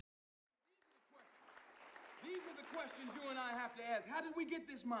questions you and I have to ask. How did we get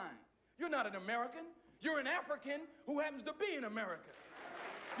this mind? You're not an American. You're an African who happens to be in America.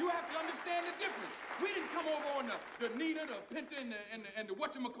 You have to understand the difference. We didn't come over on the Nita, the Pinta, and the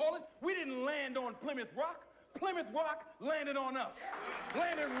whatchamacallit. We didn't land on Plymouth Rock. Plymouth Rock landed on us.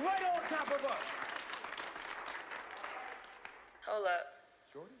 Landed right on top of us. Hold up.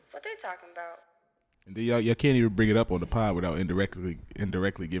 What they talking about? And then y'all can't even bring it up on the pod without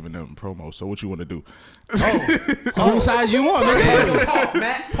indirectly giving them promo. So what you want to do? So whose side you want, nigga? Talk,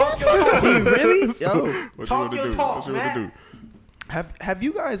 Matt. Talk your talk. Really? Yo, What talk you your wanna do? talk, What you wanna Matt. do? have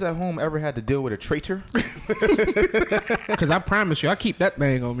you guys at home ever had to deal with a traitor? Because I promise you, I keep that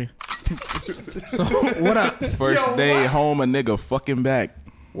thing on me. So what up? First day home, a nigga fucking back.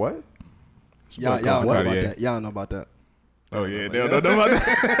 What? Y'all know about that. Y'all know about that. Oh yeah, they don't know about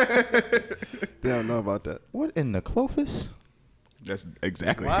that. They don't know about that. What in the Clovis? That's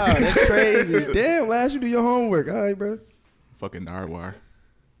exactly. Wow, that's crazy. Damn, Lash, you do your homework. All right, bro. Fucking Nardwar.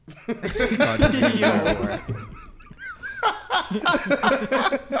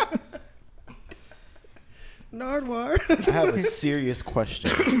 Nardwar. I have a serious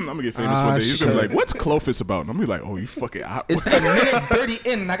question. I'm gonna get famous one day. He's gonna be like, "What's Clovis about?" And I'm gonna be like, "Oh, you fucking." It's a minute 30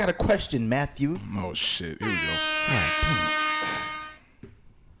 in, and I got a question, Matthew. Oh shit! Here we go.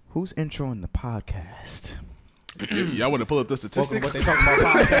 Who's introing the podcast? Y'all want to pull up the statistics? What they talking about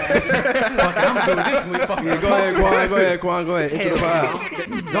podcast? Fuck it, I'm doing this week. Fuck yeah, go ahead, Quan. Go ahead. Into the pod. Go ahead,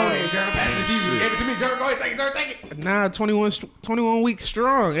 Jared. Pass it to you. Give it to me, Jared. Go ahead, take it. Nah, 21 weeks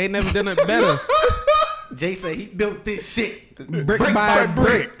strong. Ain't never done it better. Jay said he built this shit. Brick by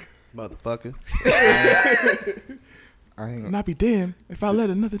brick. Motherfucker. I ain't And I'd be damned if I let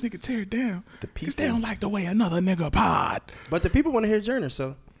another nigga tear it down. Because they don't like the way another nigga pod. But the people want to hear Journey,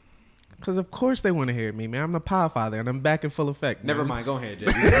 so. Because of course they want to hear me, man. I'm the Podfather, and I'm back in full effect. Never man. mind. Go ahead, Jay.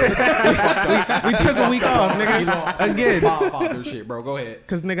 We took a week off, nigga. Again. Podfather shit, bro. Go ahead.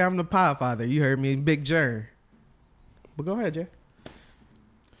 Because, nigga, I'm the Podfather. You heard me, Big Jern. But go ahead, Jay.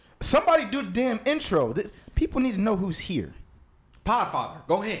 Somebody do the damn intro. People need to know who's here. Podfather.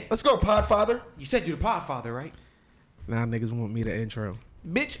 Go ahead. Let's go, Podfather. You said you're the Podfather, right? Now niggas want me to intro.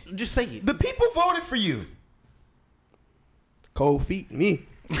 Bitch, just say it. The people voted for you. Cold feet, me.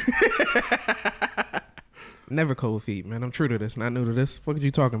 Never cold feet, man. I'm true to this. Not new to this. What are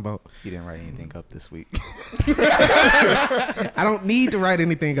you talking about? He didn't write anything up this week. I don't need to write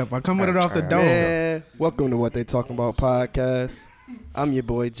anything up. I come with it off the dome. Man, welcome to What They Talking About podcast. I'm your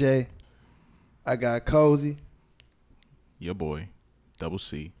boy, Jay. I got Cozy. Your boy, Double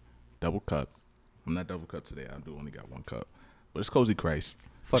C, Double Cup. I'm not double cup today. I do only got one cup. But it's Cozy Christ.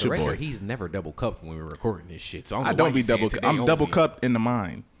 For It's the your record, boy. he's never double cupped when we're recording this shit. So I don't be double cup. I'm double cupped in the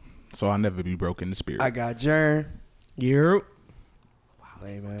mind. So I'll never be broke in the spirit. I got Jern. You.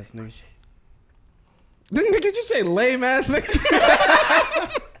 Lame ass nigga. Did you say lame ass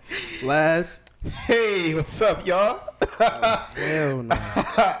nigga? Last. Hey, what's up, y'all? Hell no.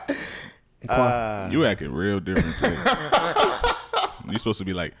 You acting real different today. You supposed to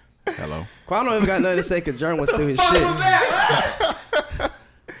be like, hello. Quan don't even got nothing to say because Jern wants to do his shit.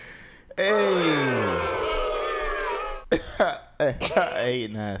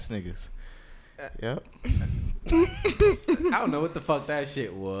 Hating ass niggas. Yep. I don't know what the fuck that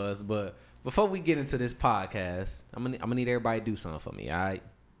shit was, but before we get into this podcast, I'm gonna need everybody to do something for me, all right?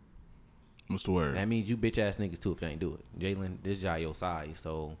 What's the word? That means you bitch ass niggas too if you ain't do it. Jalen, this is your size.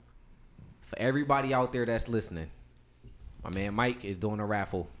 So for everybody out there that's listening, my man Mike is doing a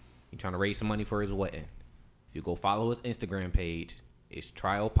raffle. He's trying to raise some money for his wedding. If you go follow his Instagram page, it's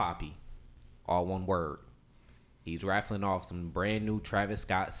Trial Poppy, all one word. He's raffling off some brand new Travis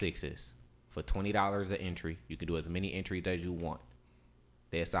Scott 6s for $20 an entry. You can do as many entries as you want.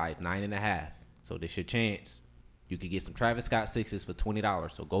 They're size 9.5. So this your chance. You could get some Travis Scott 6s for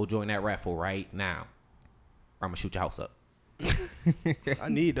 $20. So go join that raffle right now. Or I'm going to shoot your house up. I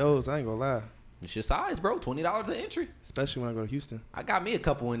need those. I ain't gonna lie. It's your size, bro. $20 an entry. Especially when I go to Houston. I got me a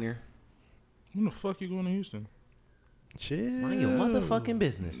couple in there. When the fuck you going to Houston? Chill. Mind your motherfucking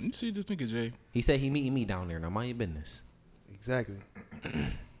business. You see this nigga Jay? He said he meeting me down there. Now mind your business. Exactly.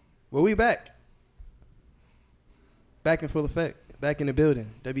 Well, we back. Back in full effect. Back in the building.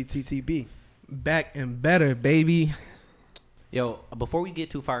 WTTB. Back and better, baby. Yo, before we get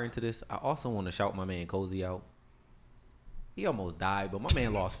too far into this, I also want to shout my man Cozy out. He almost died, but my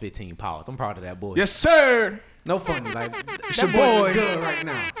man lost 15 pounds. I'm proud of that boy. Yes, sir. No funny. Like, It's that your boy boy. look good right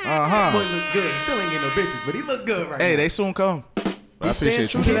now. Uh-huh. Boy look good. He still ain't getting no bitches, but he look good right now. Hey, they soon come. But I Stand appreciate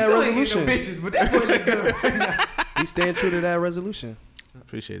true you. to that Still ain't getting resolution. no bitches, but that boy look good right now. We stand true to that resolution.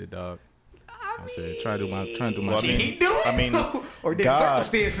 Appreciate it, dog. I I said, trying to do my Well, thing. He do it? I mean, or did God-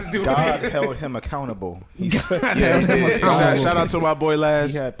 circumstances do God it? held him accountable. Shout out to my boy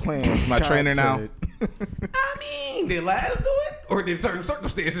Laz. He had plans. My God trainer now. said- I mean, did Laz do it? Or did certain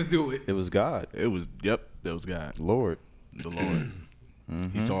circumstances do it? It was God, It was God, Lord. the Lord.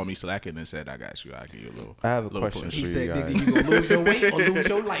 He saw me slacking and said, "I got you. I'll give you a little." I have a little question push. He for said, you nigga, guys. you gonna lose your weight or lose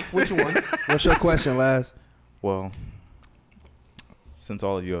your life? Which one? What's your question, Laz? Well, since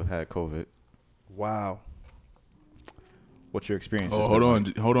all of you have had COVID, Wow. what's your experience? Oh,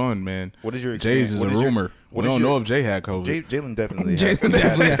 hold on, man. What is your Jay's experience? is What a is your- rumor. what We is don't your- know if Jay had COVID. Jalen definitely. Jalen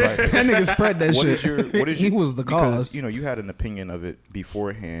definitely had, that nigga spread that What shit. is your? What is he your, was the because, cause. You know, you had an opinion of it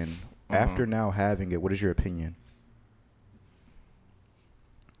beforehand. After now having it, what is your opinion?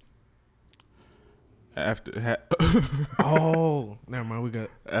 Oh, never mind. We got.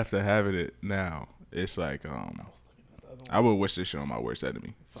 After having it now, it's like I would wish this shit on my worst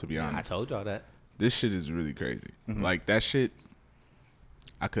enemy. To be I honest, told y'all that. this shit is really crazy. Like that shit,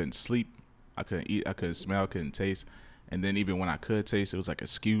 I couldn't sleep, I couldn't eat, I couldn't smell, couldn't taste, and then even when I could taste, it was like a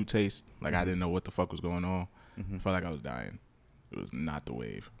skewed taste. Like I didn't know what the fuck was going on. I felt like I was dying. It was not the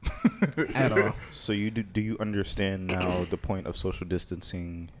wave At all. So you do you understand now the point of social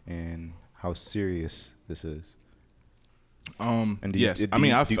distancing and how serious this is? And do you- yes, do I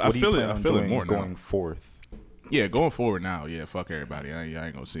mean you- I do- I what do you feel it. plan I on feel it doing more going now. forth. Yeah, going forward now. Yeah, fuck everybody. I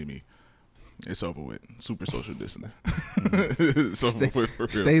ain't gonna see me. It's over with. Super social distancing. It's over with for real.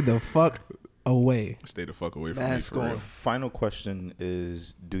 Stay the fuck away. Stay the fuck away from Mask me for on. real. Final question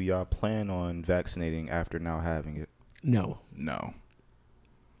is: do y'all plan on vaccinating after now having it, No. No.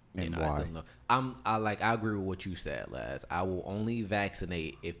 and I why? still know. I agree with what you said, Laz. I will only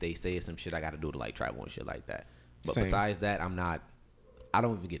vaccinate if they say some shit I got to do to like travel and shit like that. But Same. besides that, I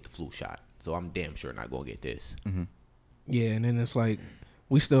don't even get the flu shot, so I'm damn sure not gonna get this. Yeah, and then it's like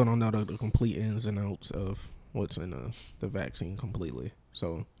we still don't know the complete ins and outs of what's in the vaccine completely.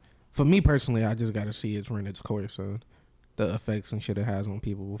 So for me personally, I just got to see it's run its course and the effects and shit it has on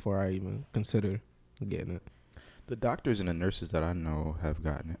people before I even consider getting it. The doctors and the nurses that I know have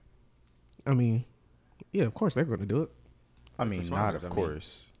gotten it. I mean, yeah, of course they're going to do it. I mean, not of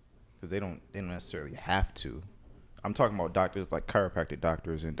course, because they don't necessarily have to. I'm talking about doctors like chiropractic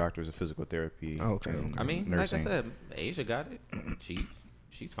doctors and doctors of physical therapy. Okay, and I mean, nursing. like I said, Asia got it.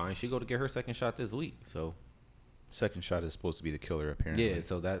 She's fine. She go to get her second shot this week. So Second shot is supposed to be the killer, apparently. yeah,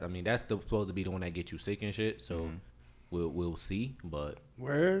 so that's supposed to be the one that gets you sick and shit. So we'll see, but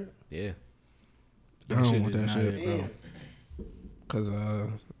Word? yeah. I don't shit want is that not shit, it, bro. Because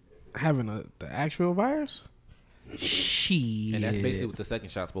having the actual virus, shit. And that's basically what the second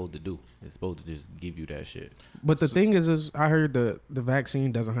shot's supposed to do. It's supposed to just give you that shit. But the thing is I heard the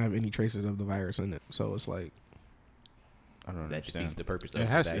vaccine doesn't have any traces of the virus in it. So it's like, I don't That understand. defeats the purpose of It the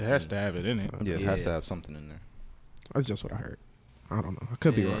has vaccine. to have it in it. Yeah, it has to Yeah. have something in there. that's just what I heard. I don't know. I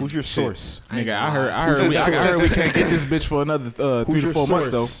could be Yeah. wrong. Who's your source? Nigga, I heard we can't get this bitch for another 3 to 4 months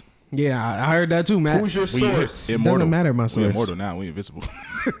though. Yeah, I heard that too, Matt. Who's your We source? immortal. Doesn't matter, my We source. immortal now. We invincible.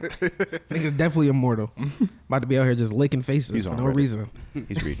 Nigga's definitely immortal. About to be out here just licking faces He's for on no Reddit. reason.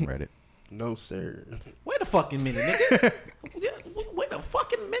 He's reading Reddit. No, sir. Wait a fucking minute, nigga. Wait a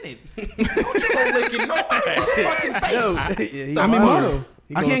fucking minute. Don't you go licking nobody's fucking face. Yeah, he I'm going- immortal.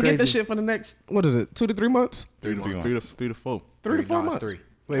 he I going can't get this crazy. shit for the next, what is it, 2 to 3 months? 3 to 4. 3 to 4 No, it's months. 3.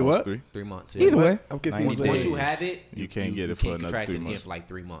 Wait, Almost what? 3. 3 months. Yeah. Either way. I'm confused. 90 Once days. you have it, You can't get it for can't another contract 3 it again months. for like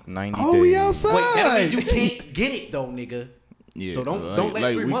 3 months. 90 Oh, days. we outside. Wait, that means you can't get it though, nigga. Yeah. So don't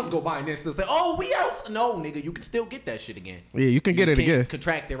let 3 months go by and then still say, "Oh, we out." No, nigga, you can still get that shit again. Yeah, you can get just it again. can't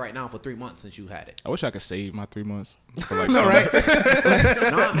contract it right now for 3 months since you had it. I wish I could save my 3 months. For like No, summer. right?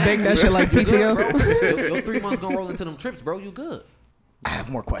 Nah, man, Bang that shit like you good, PTO. bro. Your 3 months gonna roll into them trips, bro. You good? I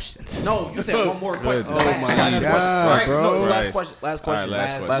have more questions. No, you said one more question. Oh Last my question. God, All right, bro. no, Right. Last question. Last question. All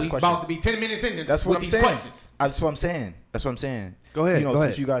right, last we question. about to be 10 minutes in. That's with what I'm these saying. questions. That's what I'm saying. That's what I'm saying. Go ahead, You know, go since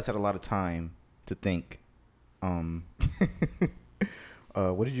ahead. you guys had a lot of time to think,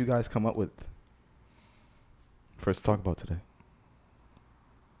 what did you guys come up with for us to talk about today?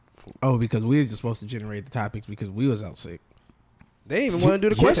 Oh, because we was just supposed to generate the topics because we was out sick. They didn't even want to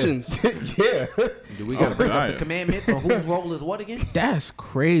do the questions. Yeah. Do we gotta Oh, bring up right. the commandments on whose role is what again? That's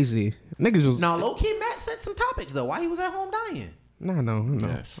crazy. Niggas was Now, low key, Matt said some topics though. Why he was at home dying? no.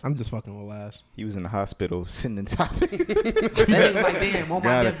 Yes. I'm just fucking with Lash. He was in the hospital sending topics. That nigga was like, damn, on my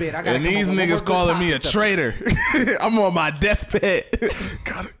Got deathbed, it. I gotta And come these up with one more niggas good calling me a topic. traitor. I'm on my deathbed.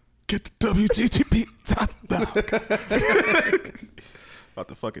 Gotta get the WGTP top dog. About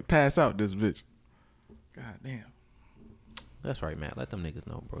to fucking pass out this bitch. God damn. That's right, Matt. Let them niggas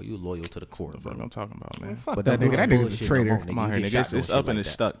know, bro. You loyal to the core, What the fuck bro. I'm talking about, man? Fuck But that don't nigga. do That no nigga's a bullshit traitor. no more, Come on You here, get nigga. shot It's doing up shit and like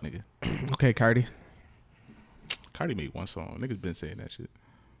it's that. stuck, nigga. Okay, Cardi. Cardi made one song. Niggas been saying that shit.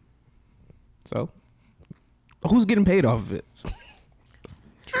 So, who's getting paid off of it?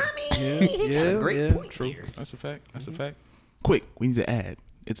 Yeah, Great yeah. point. True. Here. That's a fact. That's a fact. Quick, we need to add.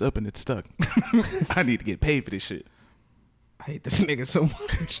 It's up and it's stuck. I need to get paid for this shit. I hate this nigga so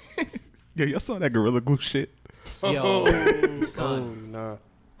much. Yo, y'all saw that Gorilla Glue shit? Yo, Oh, son. nah.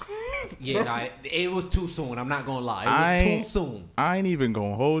 Yeah, nah, it was too soon. I'm not gonna lie. It I was ain't- too soon. I ain't even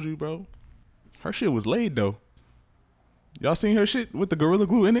gonna hold you, bro. Her shit was laid though. Y'all seen her shit with the Gorilla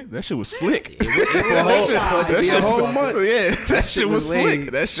Glue in it? That shit was slick. It was laid eye. Be a whole month. Yeah, that shit was was laid.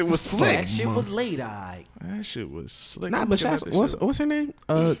 slick. That shit was slick. That shit was laid eye. That shit was slick. Nah, I'm but looking at Shasta, this shit. what's her name?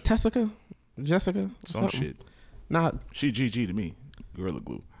 Tessica? Jessica? Some shit. Nah, She GG to me. Gorilla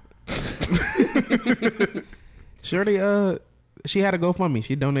Glue. Shorty, she had a GoFundMe.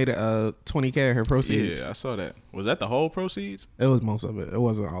 She donated $20K of her proceeds. Yeah, I saw that. Was that the whole proceeds? It was most of it. It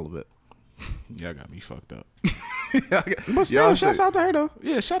wasn't all of it. Y'all got me fucked up. But still, Y'all shouts say- out to her though.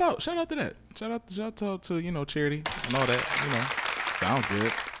 Yeah, shout out to that. Shout out to charity and all that. Sounds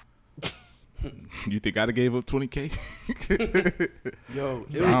good. You think I'd have gave up 20K? Yo,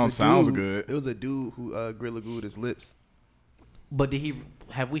 it Sounds dude, good. It was a dude who Gorilla glued his lips. But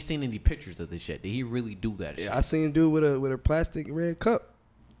have we seen any pictures of this shit? Did he really do that shit? Yeah, I seen a dude with a plastic red cup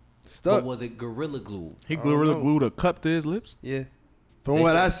But stuck. was it Gorilla Glue? He Gorilla know. glued a cup to his lips. Yeah, from They what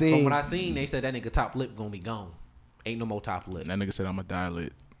said- I seen. From what I seen, they said that nigga top lip gonna be gone. Ain't no more top lip. And that nigga said, I'm going to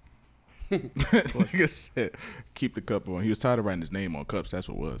dilate. Nigga said, keep the cup on. He was tired of writing his name on cups. That's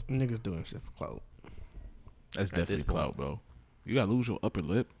what it was. Niggas doing shit for clout. That's definitely this point. clout, bro. You got to lose your upper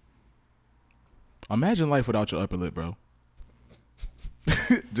lip. Imagine life without your upper lip, bro.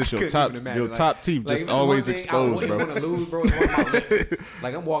 Just your top, Couldn't even your imagine, top teeth just like, always one thing exposed, I bro. want to lose, bro, is one of my lips.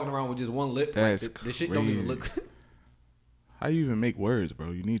 Like I'm walking around with just one lip. That's like, this shit don't even crazy. look. How you even make words, bro?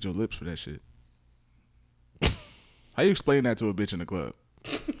 You need your lips for that shit. How you explain that to a bitch in the club?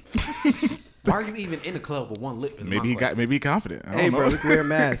 Why are you even in a club with one lip? Maybe he confident. I hey, don't bro, know. we can wear a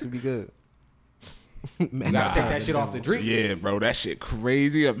mask. We'll be good. You gotta take that shit off the drink. Yeah, bro, that shit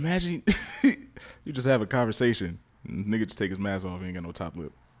crazy. Imagine you just have a conversation. And nigga just take his mask off. He ain't got no top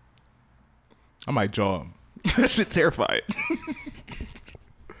lip. I might jaw him. That shit terrifying.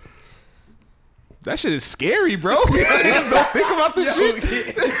 That shit is scary, bro. Niggas don't think about this shit.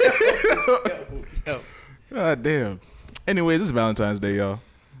 God damn. Anyways, it's Valentine's Day, y'all.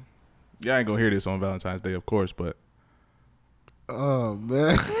 Y'all ain't gonna hear this on Valentine's Day, of course, but Oh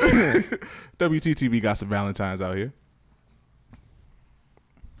man. WTTV got some Valentines out here.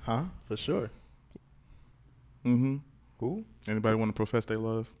 Huh? For sure. Mm-hmm. Who? Anybody want to profess their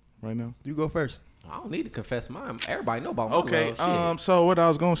love right now? You go first. I don't need to confess mine. Everybody know about my Okay. love. Shit. So what I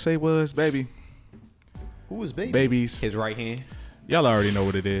was gonna say was, baby, Who was baby? babies, His right hand. y'all already know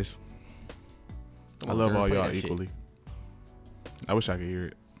what it is. Come I on, love girl, all play y'all that shit. equally. I wish I could hear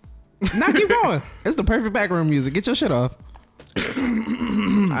it. Nah, keep going. It's the perfect background music. Get your shit off. All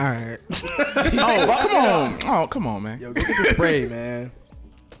right. Oh, come on. Oh, come on, man. Yo, go get the spray, man.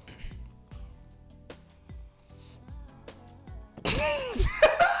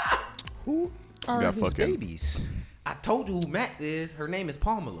 Who are got his fucking- babies? I told you who Max is. Her name is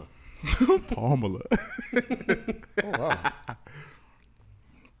Pamela. Pamela. Oh wow.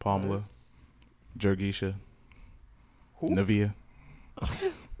 Pamela. Jergisha. Who? Navia.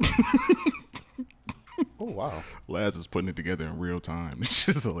 Oh wow. Laz is putting it together in real time. This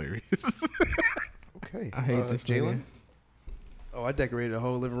shit is hilarious. Okay. I hate this Jalen. nigga. Oh, I decorated the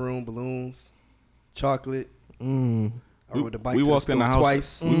whole living room, balloons, chocolate. Mm. I rode the bike we to walked the in the store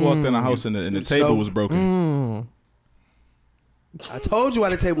house. twice. We walked in the house and the Good table snow. was broken. Mm. I told you why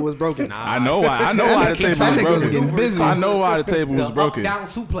the table was broken. I know why. I know why the table That was nigga was broken. getting busy. I know why the table was The broken. Up, down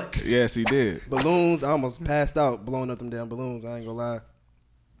suplex. Yes, he did. Balloons. I almost passed out blowing up them damn balloons. I ain't gonna lie.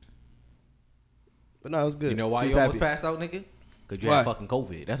 But no, it was good. You know why She you was almost happy. passed out, nigga? Because you Why? had fucking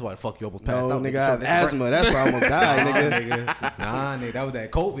COVID. That's why the fuck you almost passed No, out. nigga, I have So that's asthma. right. That's why I almost died, nigga. Nah, nigga, that was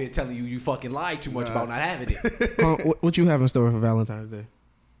that COVID telling you fucking lied too much about not having it. What you have in store for Valentine's Day?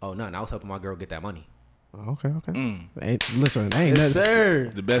 Oh, nothing. I was helping my girl get that money. Oh, okay, okay. Mm. Ain't, listen, ain't Yes, nothing.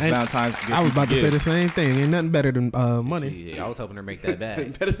 sir. The best Ain't- Valentine's gift I was you about to could say give. the same thing. Ain't nothing better than money. Shit, I was helping her make that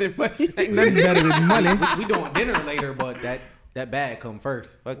bag. Better than money. Ain't nothing better than money. we doing dinner later, but that bag come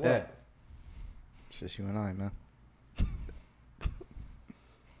first. Fuck that. It's just you and I, man.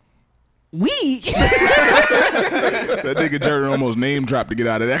 We. That nigga Jordan almost name dropped to get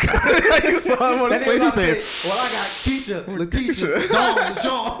out of that. You saw him on his face. He said, "Well, I got Keisha, Letitia, Dawn,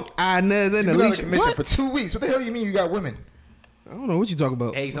 LaShawn." Inez and You got a Alicia. commission What? for 2 weeks. What the hell you mean you got women? I don't know what you talking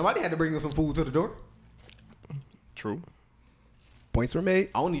about. Hey, somebody had to bring us some food to the door. True. Points were made.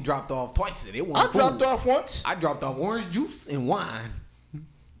 I only dropped off twice, and it I wasn't dropped food. off once. I dropped off orange juice and wine.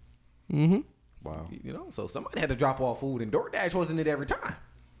 Wow. You know, so somebody had to drop off food, and DoorDash wasn't it every time.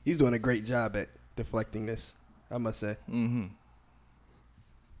 He's doing a great job at deflecting this, I must say.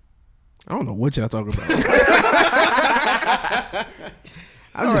 I don't know what y'all talking about.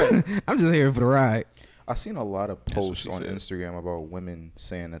 I'm just here for the ride. I've seen a lot of what posts she on said. Instagram about women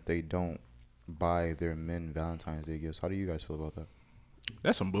saying that they don't buy their men Valentine's Day gifts. How do you guys feel about that?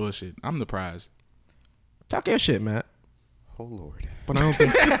 That's some bullshit. I'm the prize. Talk your shit, Matt. Oh Lord. But I don't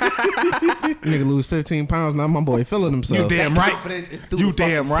think nigga lose 15 pounds. Now my boy feeling himself. damn right. Confidence is through You the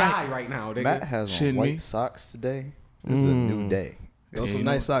fucking damn right. sky right now, nigga. Matt has Shitting on white me? socks today. This is a new day. Those some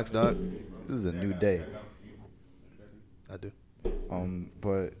nice socks, dog. This is a new day. I do.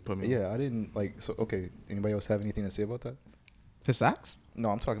 But Put me yeah, I didn't like. So okay, anybody else have anything to say about that? His socks? No,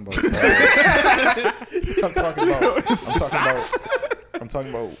 I'm talking about. I'm talking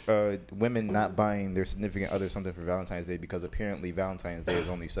about women not buying their significant other something for Valentine's Day because apparently Valentine's Day is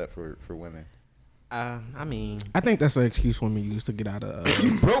only set for women. I mean, I think that's an excuse women use to get out of.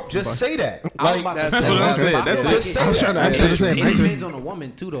 Broke, just say that. I was Like, about to that's say, what I'm saying. I That's feel it. like Just say I was trying to. I that. should have said It nicer. depends on the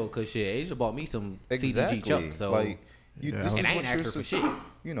woman too, though, cause shit, Asia bought me some Exactly. CDG Chuck, so like, you, Yeah, this I is and I what ain't you're asked her for sup- shit.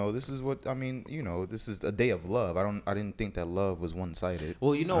 You know, this is what I mean. You know, this is a day of love. I didn't think that love was one sided.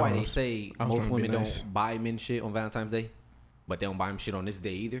 Well, you know why they was- say I was most trying to be women nice. don't buy men shit on Valentine's Day, but they don't buy them shit on this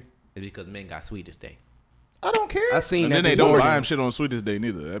day either. It's because men got sweetest day. I don't care. I seen And that then they this don't morning. buy him shit on Sweetest Day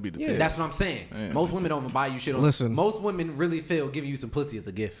neither. That'd be the thing. That's what I'm saying. Yeah. Most women don't buy you shit on. Listen. Most women really feel giving you some pussy as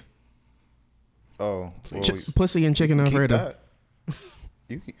a gift. Oh, well, Pussy and chicken keep Alfredo. that.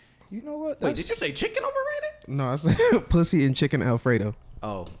 You know what? Wait, did you say chicken overrated? No, I said pussy and chicken Alfredo.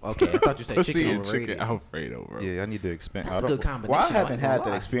 Oh, okay. I thought you said Pussy chicken and overrated. chicken Alfredo, bro. Yeah, I need to expand. That's I a don't- good combination, Well, I I haven't ain't had gonna that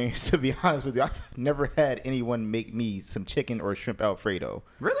lie. experience, to be honest with you. I've never had anyone make me some chicken or shrimp Alfredo.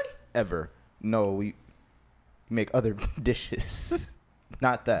 Really? Ever. No, we make other dishes.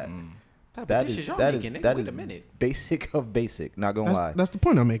 Not that. Type That of is dishes y'all that making, is nigga? that Wait is a minute. basic of basic. Not gonna lie. That's the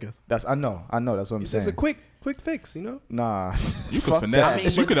point I'm making. That's I know. That's what I'm It's saying. a quick fix, you know? Nah, You fuck could finesse. that. I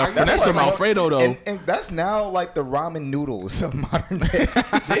mean, you could but have are you finesse some like- Alfredo though. And that's now like the ramen noodles of modern day.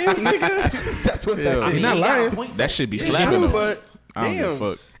 Damn, nigga. That's what Yeah. that I is. mean, not he got a lying. point, That though. should be Yeah, slapping true, though. but I don't give a damn.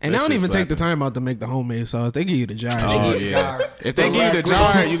 fuck. And That they don't shit even take the slapping. time out to make the homemade sauce. They give you the jar. Oh They give you the yeah. jar. If they give you the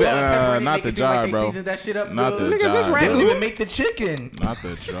jar, you got not the jar, bro. Season that shit up Not good. the Nigga, just jar. ragu. They bro. don't even make the chicken. Not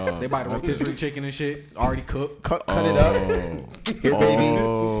the jar. They buy the rotisserie chicken and shit already cooked. Cut it up. Here, baby.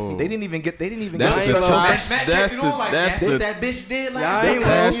 Oh. They didn't even get. That's I the ain't top. low. That's the that bitch did Yeah, I last ain't night.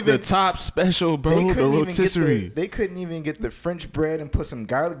 that's even- the top special, They bro. The couldn't, even get rotisserie. they couldn't even get the French bread and put some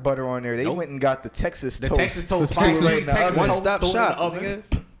garlic butter on there. They Nope. went and got the Texas The toast. Texas toast. The fire Texas raised toast. Texas One toast, stop throw it in shop, the oven.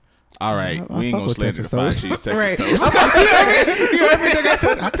 nigga. All right, I we ain't fuck gonna with slander the Texas fried toast. cheese Texas Right. toast.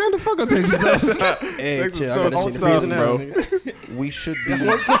 I kind of fuck with Texas toast. Hey, Texas chill. I toast got that shit in the awesome, freezer now, bro. nigga. We should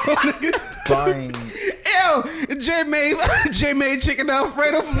be buying. Ew, Jay made chicken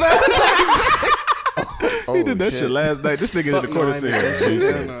Alfredo for Valentine's. He did that shit last night. This nigga in the corner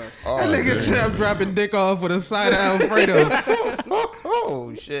saying, Oh, That nigga said I'm dropping dick off with a side of Alfredo.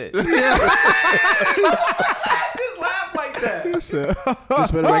 oh shit! Just laugh like that. Just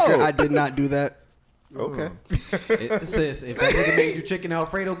for the record, I did not do that. Okay. It says if that nigga made you chicken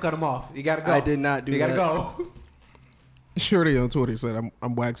Alfredo, cut him off. You gotta go. I did not do You gotta that. go. Shorty on Twitter said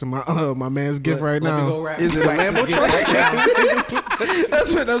I'm waxing my man's gift right Let me now. go rap. Is it a Lambo Get truck? right now.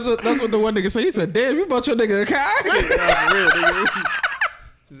 That's what the one nigga said. He said, "Damn, you bought your nigga a car."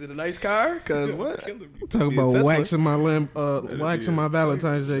 Is it a nice car? Cause what? Talk about waxing my waxing my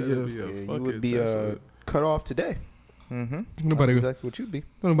Valentine's Day gift. You would be cut off today. Mm-hmm. That's Nobody, exactly what you'd be.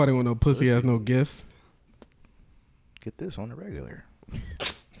 nobody want no pussy has no gift. Get this on the regular.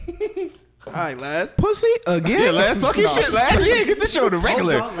 All right, lads. Pussy again? Yeah, last talk your shit last. Yeah, get this shit on the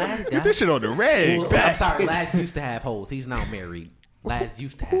regular. Hold on, Laz Get this shit on the reg. Well, I'm sorry, Laz used to have hoes. He's now married. Laz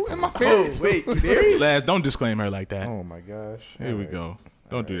used to have hoes. Oh, wait. You there? Last, don't disclaim her like that. Oh my gosh. Here we go.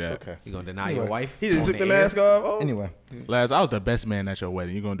 Don't do that. Okay. You gonna deny your wife? He just on took the air? mask off. Oh. Anyway, Last, I was the best man at your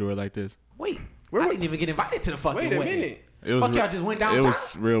wedding. You gonna do it like this? Wait, I didn't even get invited to the fucking Wait a wedding. minute. It was Fuck y'all just went downtown? It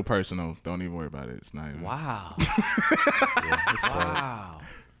was real personal. Don't even worry about it. It's not even. Wow. Wow.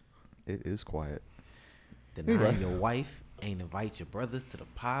 It is quiet. Denying your wife, ain't invite your brothers to the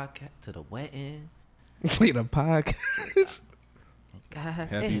podcast, to the wedding. Wait, a podcast. God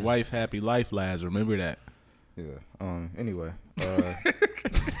Happy damn. wife, happy life, Laz. Remember that. Yeah. Anyway.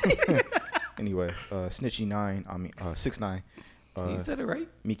 Snitchy 9. I mean 6ix9ine. You said it right.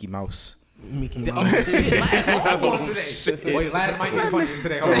 Mickey Mouse. Mickey Oh, Mouse. shit, last one today. Wait, last might be the funniest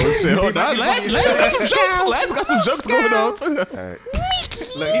today. Hold on. Oh shit! Hold on. Last got some jokes. Last got some jokes going on too. All right.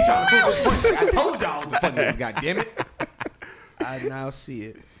 Look, he trying to prove his point. I told y'all the funniest. God damn it. I now see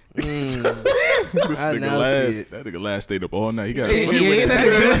it. This I nigga now last. see it. That nigga last stayed up all night. He got.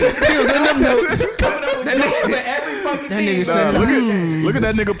 That nigga said, Look at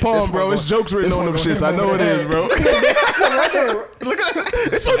that nigga palm, bro. It's jokes written on them shits. I know it is, bro. Look at that.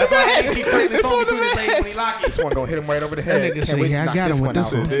 It's on the mask. It's on the mask. This one gonna hit him right over the head. That nigga Can't say, wait to "Yeah, I knock got this him with one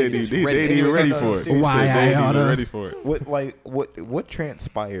this out. one." They ain't even ready for it. Why They I ain't even oughta- ready for it. What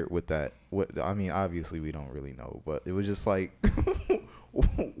transpired with that? I mean, obviously we don't really know, but it was just like,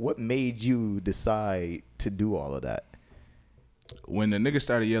 what made you decide to do all of that? When the nigga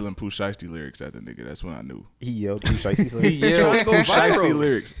started yelling Pooh Shiesty lyrics at the nigga, that's when I knew. He yelled Pooh Shiesty. He yelled to go Pooh Shiesty viral.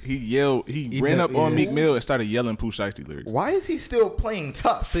 lyrics. He ran up on yeah. Meek Mill and started yelling Pooh Shiesty lyrics. Why is he still playing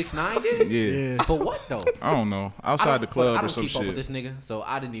tough? 6ix9ine did? Yeah. For what though? I don't know. I Outside don't- the club I or don't some keep up with shit. this nigga, so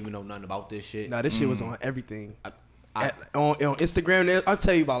I didn't even know nothing about this shit. Nah, this shit was on everything. I- on Instagram, I'll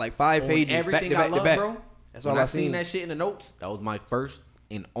tell you about like 5 On pages back everything to I back love, to back. bro. That's When all I I seen that shit in the notes, that was my first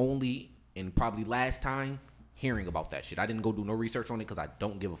and only and probably last time hearing about that shit. I didn't go do no research on it because I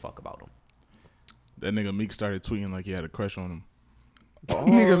don't give a fuck about him. That nigga Meek started tweeting like he had a crush on him.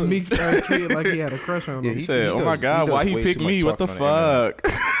 nigga Meek started tweeting like he had a crush on him. He said, "Oh my does- god, does why he way picked too much me? What the talking on the internet.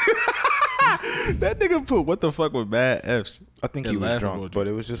 fuck?" That nigga put "what the fuck" with bad F's. I think he And was laughing drunk, emojis. but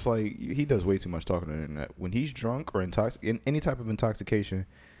it was just like he does way too much talking on the internet. When he's drunk or in any type of intoxication,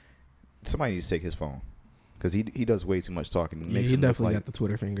 somebody needs to take his phone because he does way too much talking. It Yeah, makes he him look definitely like, got the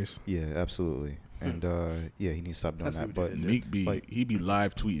Twitter fingers. yeah, absolutely, and yeah, he needs to stop doing I see that. what But you did Meek be Like- he be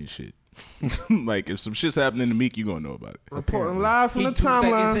live tweeting shit. Like if some shit's happening to Meek, you gonna know about it. Reporting live from He the 2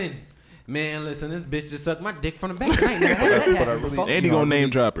 seconds timeline. in. Man, listen, this bitch just sucked my dick from the back. I ain't never had that But I happen really- before. And he No, gonna I name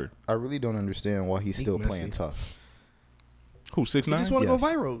really- drop her. I really don't understand why he's still messy. playing tough. Who, You 6ix9ine? just want to Yes. go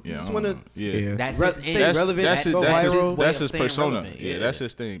viral. You Yeah, just I want don't to. know. Yeah. That's Re- his stay end. relevant. That's his, Go that's his, viral. way that's of his staying persona. relevant. Yeah, Yeah. that's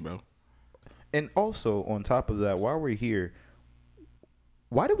his thing, bro. And also on top of that, while we're here,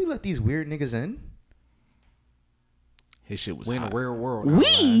 why do we let these weird niggas in? His shit was We in a hot. real world.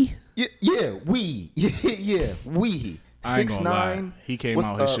 Yeah, we. Yeah, we. I ain't gonna lie. 6ix9ine. He came What's,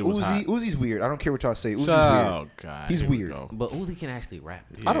 out, his shit was Uzi. hot. Uzi's weird. I don't care what y'all say. Uzi's Oh weird. god, He's here we weird. go. But Uzi can actually rap.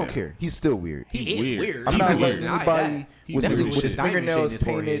 I don't Yeah. care. He's still weird. He is weird. weird. I'm He not weird. letting Deny anybody that. He with, definitely with his shit. fingernails Diamond shit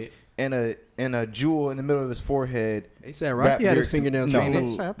in his painted and a jewel in the middle of his forehead. They said rap Rocky had his lyrics to- fingernails no,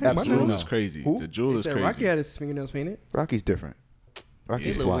 painted. absolutely Jewel no. is crazy. Who? The Jewel They is said crazy. Rocky had his fingernails painted. Rocky's different. Rocky's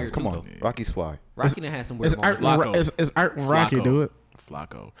He a little fly. weird Come too, on, though. Rocky's fly. Rocky done had some weird It's art, moments. Flacco. it's art when Rocky Flacco. do it.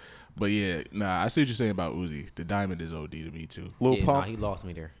 Flacco. But yeah, nah, I see what you're saying about Uzi. The diamond is OD to me too. Lil Yeah, Pump. he lost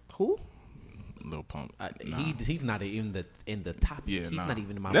me there. Who? Lil Pump. Nah. He's not even in the top. Yeah, he's nah. not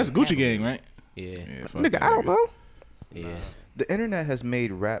even in my. That's Gucci vocabulary. Gang, right? Yeah, Yeah, fuck Nigga, that I don't know. yeah. The internet has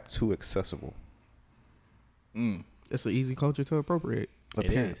made rap too accessible. It's an easy culture to appropriate. It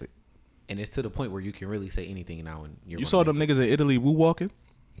Apparently. is. And it's to the point where you can really say anything now. And you're You saw them niggas in Italy woo walking?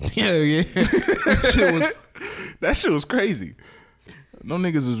 Hell yeah. That shit was crazy. Them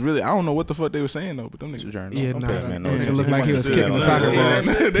niggas was really, I don't know what the fuck they were saying though, but them niggas. Yeah, Don't nah, pay that man no it attention. looked like he was must have kicking seen the that soccer on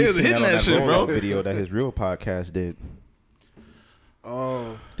ball. that- They he's was seen hitting that on that shit, rollout bro. video that his real podcast did.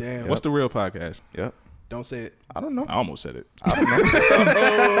 Oh damn! What's the real podcast? Yep. Don't say it. I don't know. I almost said it.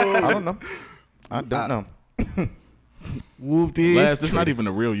 I don't know. I don't know. Whoop-dee. Last, it's not even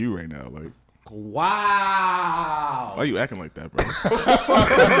a real you right now. Like, Wow. why you acting like that, bro?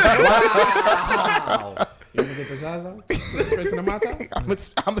 Wow. You wanna get the Zaza? Straight to the mata? I'm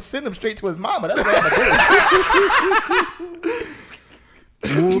gonna send him straight to his mama. That's what I'm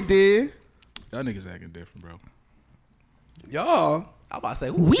gonna do. Whoop-dee. Y'all niggas acting different, bro. Y'all. I'm about to say,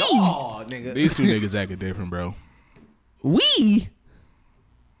 who y'all, nigga? These two niggas acting different, bro. We.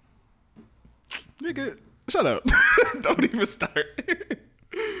 Nigga, shut up. Don't even start.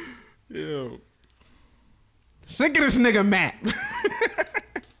 Yo. Sick of this nigga Matt.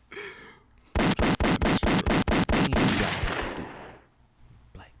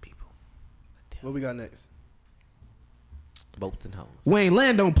 Black people. What we got next? Boats and hoes. We ain't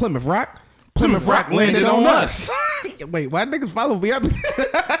land on Plymouth Rock. Plymouth Rock landed on us. Wait, why niggas follow me up?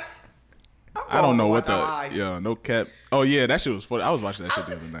 I don't know what watch our eye. no cap. Oh yeah, that shit was funny. I was watching that shit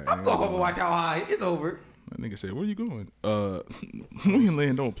the other night. I'm going home and watch how high. It's over. That nigga said, "Where you going?" We ain't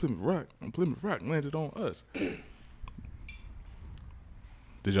land on Plymouth Rock. And Plymouth Rock landed on us.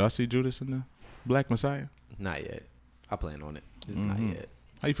 Did y'all see Judas and the Black Messiah? Not yet. I plan on it. Just not yet.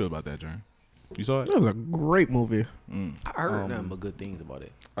 How you feel about that, Jern? You saw it? That was a great movie. I heard nothing but good things about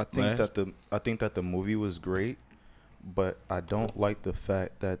it. I think Last? that the movie was great. but I don't like the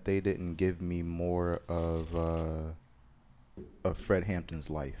fact that they didn't give me more of Fred Hampton's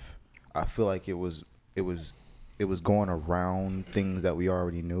life. I feel like it was going around things that we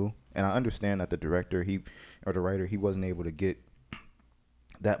already knew, and I understand that the director or the writer he wasn't able to get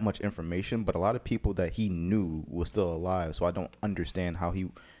that much information, but a lot of people that he knew was still alive, so I don't understand how he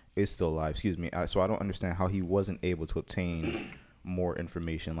is still alive. So I don't understand how he wasn't able to obtain more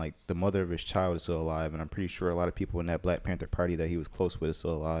information. Like the mother of his child is still alive, and I'm pretty sure a lot of people in that Black Panther party that he was close with is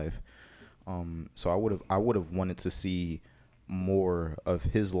still alive. So I would have wanted to see more of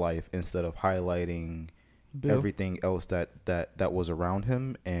his life instead of highlighting Bill. everything else that was around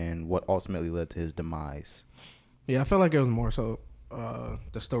him and what ultimately led to his demise. Yeah, I feel like it was more so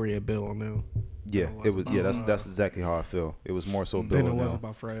the story of Bill O'Neill. Yeah, it was. Yeah, that's exactly how I feel. It was more so Bill Then it O'Neill. was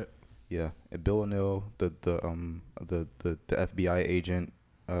about Fred. Yeah, and Bill O'Neill, the FBI agent,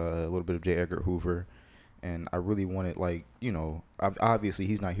 a little bit of J. Edgar Hoover, and I really wanted, like, you know, obviously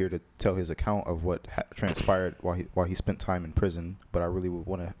he's not here to tell his account of what transpired while he spent time in prison, but I really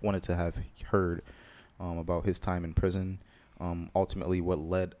wanted to have heard about his time in prison, ultimately what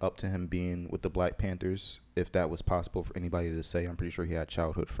led up to him being with the Black Panthers, if that was possible for anybody to say. I'm pretty sure he had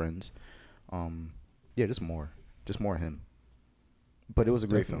childhood friends. Yeah, just more of him. But it was a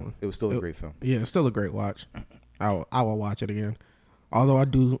great film. It was still a great film. Yeah, it's still a great watch. I will watch it again. Although I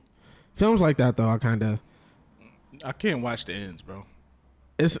do films like that though, I can't watch the ends, bro.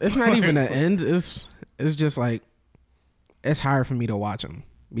 It's not even the end. It's just like it's hard for me to watch them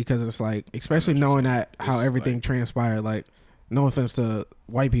because it's like, especially knowing that how everything transpired. Like, no offense to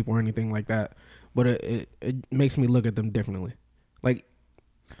white people or anything like that, but it makes me look at them differently. Like.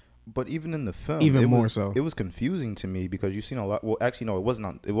 But even in the film, so, it was confusing to me because you've seen a lot. Well, actually, no, it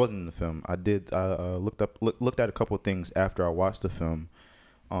wasn't in the film. I looked at a couple of things after I watched the film,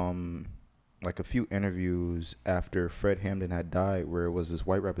 like a few interviews after Fred Hampton had died, where it was this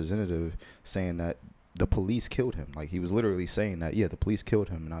white representative saying that the police killed him. Like, he was literally saying that, yeah, the police killed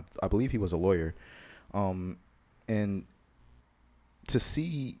him, and I believe he was a lawyer, and to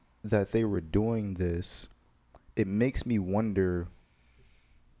see that they were doing this, it makes me wonder.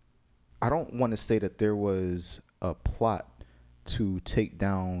 I don't want to say that there was a plot to take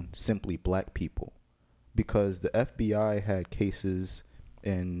down simply black people, because the FBI had cases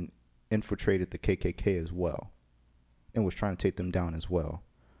and infiltrated the KKK as well and was trying to take them down as well.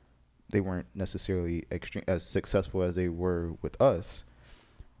 They weren't necessarily as successful as they were with us,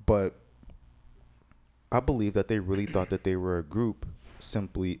 but I believe that they really thought that they were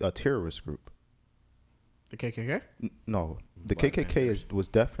simply a terrorist group. The KKK? No, the KKK was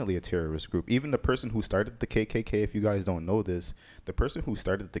definitely a terrorist group. Even the person who started the KKK, if you guys don't know this, the person who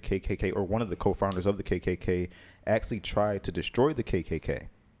started the KKK, or one of the co-founders of the KKK, actually tried to destroy the KKK,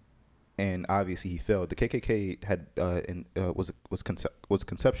 and obviously he failed. The KKK had was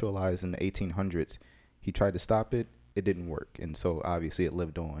conceptualized in the 1800s. He tried to stop it; it didn't work, and so obviously it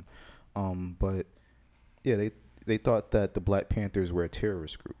lived on. But yeah, they thought that the Black Panthers were a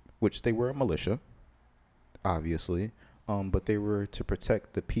terrorist group, which they were a militia, obviously, but they were to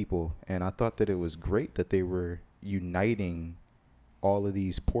protect the people. And I thought that it was great that they were uniting all of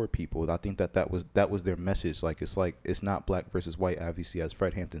these poor people. I think that was their message. Like, it's not black versus white, obviously, as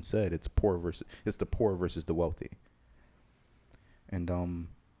Fred Hampton said. It's the poor versus the wealthy. And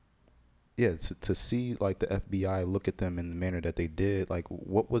yeah, to see like the FBI look at them in the manner that they did, like,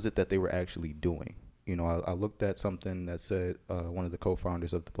 what was it that they were actually doing? You know, I looked at something that said one of the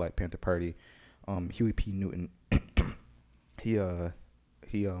co-founders of the Black Panther Party, Huey P. Newton, he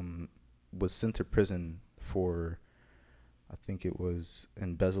was sent to prison for, I think it was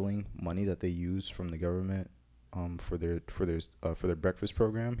embezzling money that they used from the government for their breakfast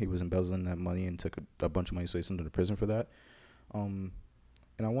program. He was embezzling that money and took a bunch of money, so they sent him to prison for that. And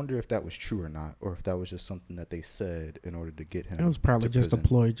I wonder if that was true or not, or if that was just something that they said in order to get him. It was probably to just prison. a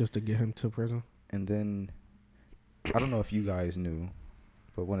ploy just to get him to prison. And then, I don't know if you guys knew,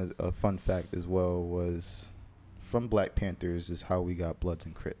 but a fun fact as well was, from Black Panthers is how we got Bloods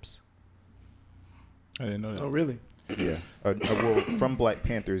and Crips. I didn't know that. Oh, really? Yeah. Well, from Black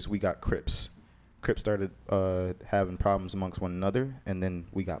Panthers, we got Crips. Crips started having problems amongst one another, and then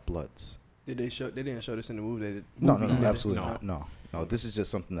we got Bloods. Did they show? They didn't show this in the movie. They did. No, absolutely not. No. This is just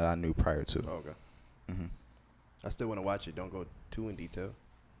something that I knew prior to. Oh, okay. Mm-hmm. I still want to watch it. Don't go too in detail.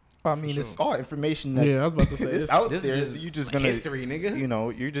 I mean, it's all information that Yeah, I was about to say it's out there. This is You're just gonna history, nigga. You know,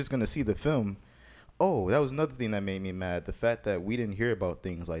 you're just gonna see the film. Oh, that was another thing that made me mad. The fact that we didn't hear about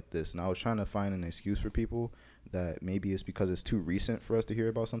things like this, and I was trying to find an excuse for people that maybe it's because it's too recent for us to hear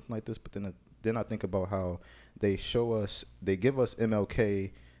about something like this. But then I think about how they give us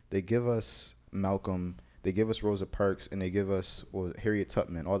MLK, they give us Malcolm, They give us Rosa Parks and they give us Harriet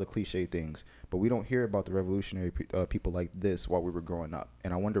Tubman, all the cliche things. But we don't hear about the revolutionary people like this while we were growing up.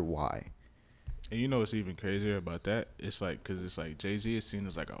 And I wonder why. And you know what's even crazier about that? It's like, because it's like Jay-Z is seen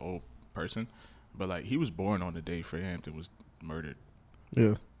as like an old person. But like, he was born on the day Fred Hampton was murdered.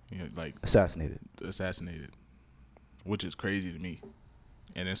 Yeah. Like Assassinated. Which is crazy to me.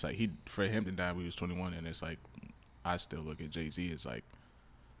 And it's like, Fred Hampton died when he was 21. And it's like, I still look at Jay-Z as like,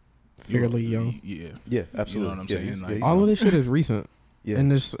 fairly young. Yeah. Yeah, absolutely. You know what I'm saying? Like, all of this shit is recent. Yeah.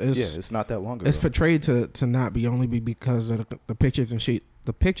 And it's not that long ago. It's portrayed to not be only because of the pictures and shit.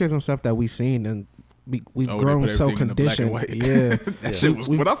 The pictures and stuff that we've seen and we've grown so conditioned. Yeah. That shit was,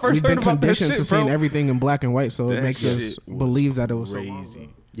 when I first heard about that shit, we've been conditioned to seeing everything in black and white, so it makes us believe that it was crazy.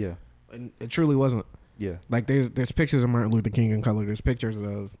 Yeah. And it truly wasn't. Yeah. Like there's pictures of Martin Luther King in color. There's pictures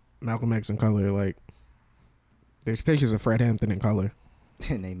of Malcolm X in color. Like there's pictures of Fred Hampton in color.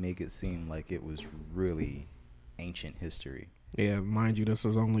 And they make it seem like it was really ancient history. Yeah, mind you, this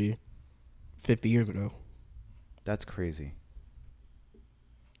was only 50 years ago. That's crazy.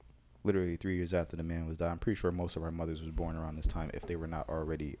 Literally 3 years after the man was died. I'm pretty sure most of our mothers was born around this time if they were not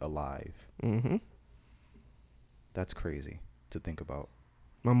already alive. Mm-hmm. That's crazy to think about.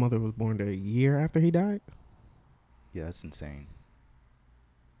 My mother was born a year after he died. Yeah, that's insane.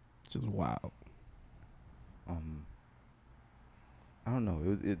 Just wild. I don't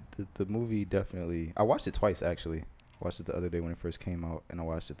know. The movie definitely. I watched it twice actually. I watched it the other day when it first came out, and I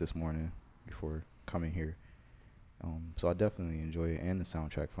watched it this morning before coming here. So I definitely enjoy it and the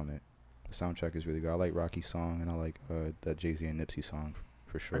soundtrack from it. The soundtrack is really good. I like Rocky's song, and I like that Jay-Z and Nipsey song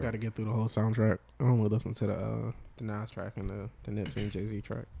for sure. I got to get through the whole soundtrack. I only listen to the Nas track and the Nipsey and Jay-Z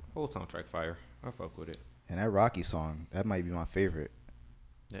track. Whole soundtrack fire. I fuck with it. And that Rocky song, that might be my favorite.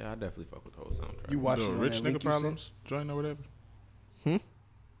 Yeah, I definitely fuck with the whole soundtrack. You watch the it on Rich that Nigga link you Problems joint or whatever? Hmm?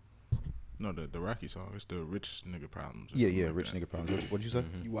 No, the Rocky song. It's the Rich Nigga Problems. Yeah, Rich Nigga Problems. What'd you say?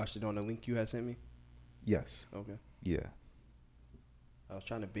 sent? You watched it on the link you had sent me? Yes. Okay. Yeah. I was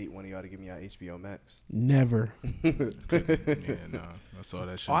trying to bait one of y'all to give me out HBO Max. Never. Yeah, no. I saw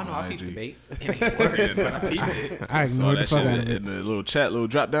that shit. Oh, I know. on I peeped IG. the bait. It ain't working, but I peeped it. I Saw ignored the that fuck shit out of it. in the little chat, little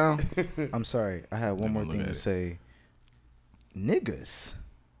drop down. I'm sorry. I had one Let me more look thing at to it. say. Niggas.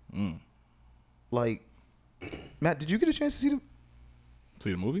 Mm. Like, Matt, did you get a chance to See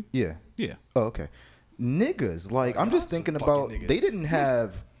the movie? Yeah. Yeah. Oh, okay. Niggas. Like, I'm just thinking some fucking about, niggas. they didn't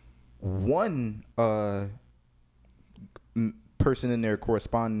have one person in there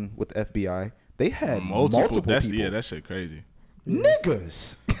corresponding with the FBI. They had multiple That's, people. yeah, that shit crazy.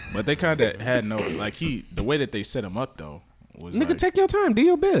 Niggas. But they kind of had no, like, the way that they set him up, though, was Nigga, like, take your time. Do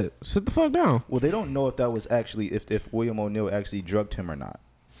your bit. Sit the fuck down. Well, they don't know if that was actually, if William O'Neill actually drugged him or not.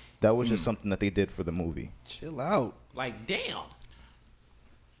 That was just something that they did for the movie. Chill out. Like, damn.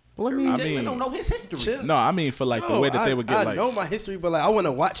 Let me. Jalen don't know his history. Chill. no, I mean, for like the way that they would get, I like, know my history, but like I want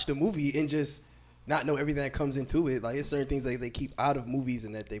to watch the movie and just not know everything that comes into it. Like, there's certain things that they keep out of movies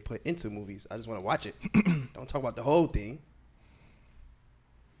and that they put into movies. I just want to watch it. Don't talk about the whole thing.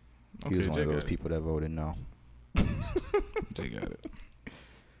 He was Okay, one Jay of those got it. people that voted no. Jay got it.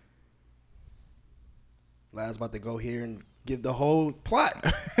 Last about to go here and give the whole plot,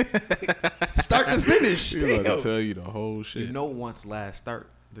 start to finish. He about Damn. to tell you the whole shit. You know, once last start.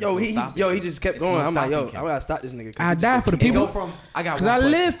 Yo, he just kept It's going. no I'm like, yo, stopping, I gotta stop this nigga. 'cause I he just die gonna for the keep It go people. from I got Because one I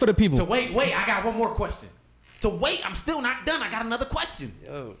question, live for the people. to wait, I got one more question. To wait, I'm still not done. I got another question.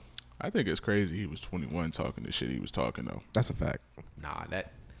 Yo, I think it's crazy he was 21 talking the shit he was talking, though. That's a fact. Nah,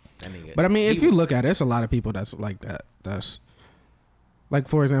 that nigga. But I mean, if he you was- look at it, it's a lot of people that's like that. That's like,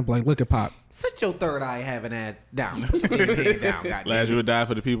 for example, like look at Pop. sit your third eye having ass down. Put your head down. Last Goddamn. you would die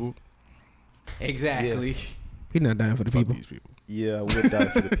for the people. Exactly. He not dying for the Fuck people. these people. Yeah, I would die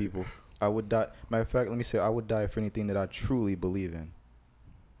for the people. I would die. Matter of fact, let me say, I would die for anything that I truly believe in.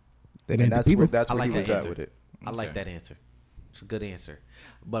 They And ain't the that's people. where, that's I where like he was that at answer. with it. I like Okay. that answer. It's a good answer.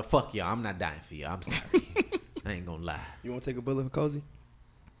 But fuck y'all, I'm not dying for you. I'm sorry. I ain't gonna lie. you want to take a bullet for Cozy?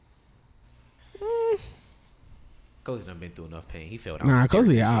 Cozy done been through enough pain. He felt out. Nah, the stairs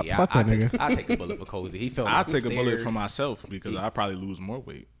Cozy and out. shit. Fuck I that nigga. I take a bullet for Cozy. He felt. I'll out the take a bullet stairs. for myself because I'll probably lose more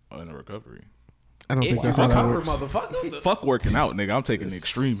weight in a recovery. I don't If think you that's how that recover, works. motherfucker. Fuck working out, nigga. I'm taking the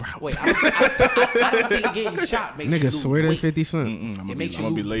extreme route. Wait, I don't think getting shot makes you Nigga, lose swear to weight. 50 Cent. I'm It gonna makes be you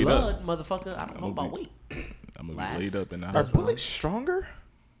lose laid blood, up. motherfucker. I don't know I'ma about be- weight. I'm gonna Last. be laid up in the Are hospital. bullets stronger?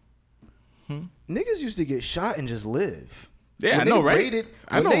 Niggas used to get shot and just live. Yeah, When I know, they right? Raided,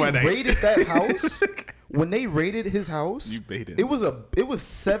 I when know, they right? raided that house, when they raided his house, You baited. it was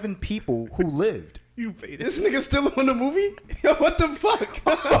 7 people who lived. You paid This nigga still on the movie? Yo, what the fuck?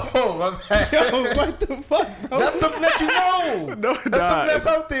 Oh, my bad. Yo, what the fuck, bro? That's something that you know. No, That's something that's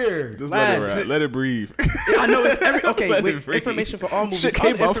out there. Just let it Lads, ride. Let it breathe. I know it's every okay. Let Wait, it breathe. information for all movies. Shit All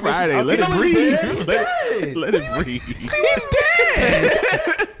came the out information's Friday. out Let there. it know he's breathe. dead. He's dead. Let it breathe. He's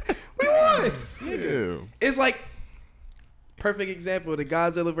dead. We won. Yeah. It's like perfect example of the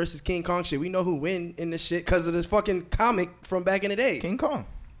Godzilla versus King Kong shit. We know who win in this shit because of this fucking comic from back in the day. King Kong.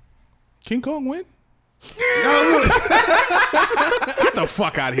 King Kong win? No, Get the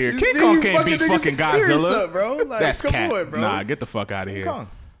fuck out of here. you King see, Kong you can't beat niggas fucking serious Godzilla. up, bro. Like, That's come cat. on, bro. Nah, get the fuck out of King here. Kong.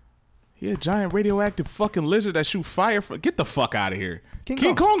 He a giant radioactive fucking lizard that shoot fire. Get the fuck out of here. King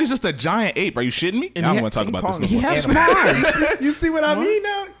King Kong. Kong is just a giant ape. Are you shitting me? I don't want to talk King about this Kong no is more. He has Animal. some arms. You see what I mean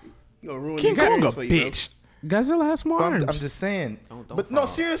now? You gonna ruin King the Kong a experience for you, bro. bitch. Godzilla has some I'm arms. just saying. Don't But no, front on-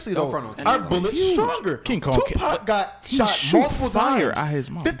 seriously don't though, front on King our Kong. bullets Huge. stronger. King Kong Tupac can't- got he shot shoot multiple fire times. out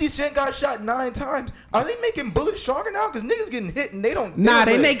his mouth. 50 Cent got shot 9 times. Are they making bullets stronger now? Because niggas getting hit and they don't. Nah,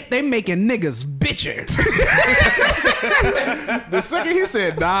 don't they making niggas bitcher. The second he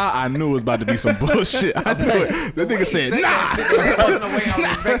said, nah, I knew it was about to be some bullshit. I knew it. The nigga said, nah. That wasn't the way I was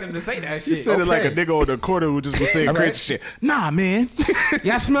expecting him to say that He shit. said it like a Okay. nigga on the corner who just was saying All crazy right. shit. Nah, man.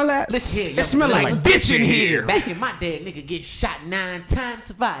 Y'all smell that? Listen here, It smell like bitch in here. Back in my day, nigga get shot 9 times,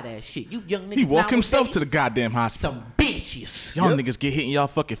 survive that shit. You young niggas He walked himself to the nowadays, goddamn hospital. some bitches. Y'all niggas get hit in y'all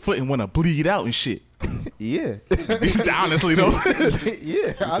fucking foot and want to bleed out and shit. Yeah. Honestly, though.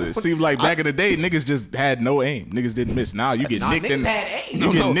 Yeah. It seemed like back in the day, niggas just had no aim. Niggas didn't miss. Now you get Nah, nicked in. niggas had aim.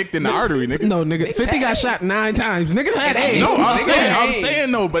 You get nicked in the artery, nigga. No, nigga. 50 got shot 9 times. Niggas had AIDS. No, I'm Nigga,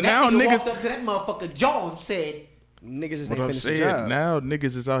 saying no, but now That nigga niggas. walked up to that motherfucker jaw and said, Niggas just What ain't I'm finished the saying job. now,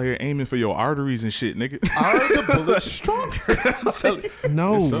 niggas is out here aiming for your arteries and shit, nigga. Are the bullets stronger?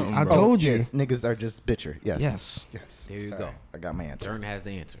 No, It's something, I bro. told you. Yes, niggas are just bitcher. Yes. Yes. Yes. There you Sorry, go. I got my answer. Dern has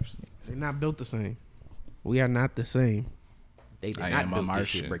the answers. They're not built the same. We are not the same. They did I not am a build this Martian.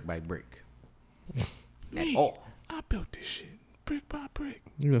 shit brick by brick. At all. I built this shit brick by brick.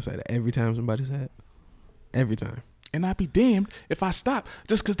 You gonna say that every time somebody said it? Every time. And I'd be damned if I stop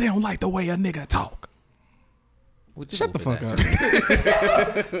just because they don't like the way a nigga talk. Shut the fuck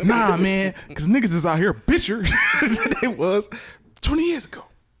up. Nah, man, because niggas is out here bitcher than it was 20 years ago.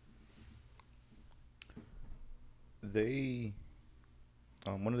 They,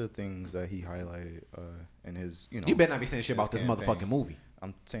 one of the things that he highlighted in his, You better not be saying shit about this his campaign. motherfucking movie.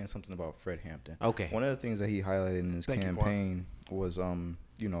 I'm saying something about Fred Hampton. Okay. One of the things that he highlighted in his Thank you, Quan. campaign was,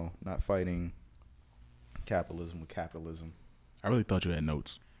 not fighting capitalism with capitalism, I really thought you had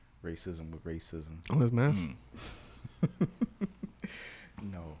notes. racism with racism. On his mask.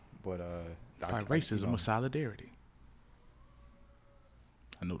 No, but Fight racism with solidarity.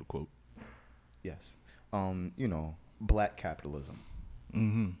 I know the quote. Yes. Black capitalism.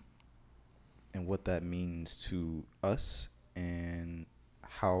 Mm-hmm. And what that means to us and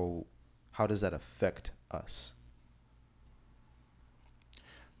how does that affect us?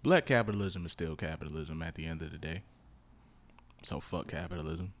 Black capitalism is still capitalism at the end of the day. So fuck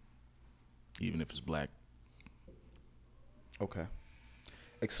capitalism. Even if it's black. Okay.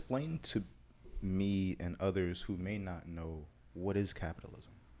 Explain to me and others who may not know, what is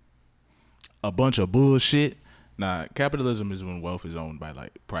capitalism? A bunch of bullshit. Nah, capitalism is when wealth is owned by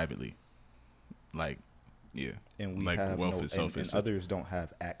like privately. Like, yeah. And we like have wealth itself and is others don't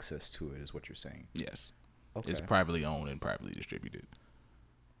have access to it, is what you're saying. yes. Okay. It's privately owned and privately distributed.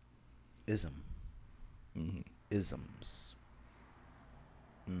 Ism. Mm-hmm. Isms.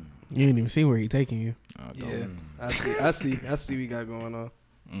 You ain't even see where he taking you. Yeah, I see what we got going on.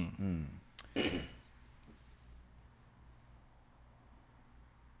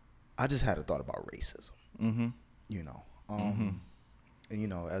 I just had a thought about racism. Mm-hmm.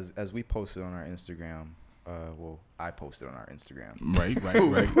 And as we posted on our Instagram, I posted on our Instagram.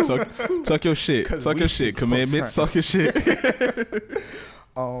 Right. Tuck your shit. 'Cause Tuck we your shit. post Commandments. our Tuck your shit.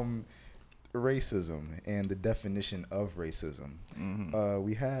 Racism and the definition of racism.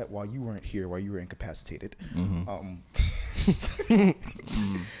 We had, while you weren't here, while you were incapacitated,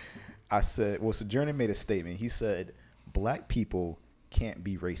 I said, Sojourner made a statement. He said, black people can't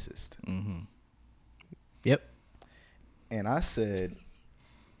be racist. Yep. And I said,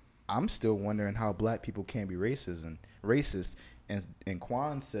 I'm still wondering how black people can't be racist. And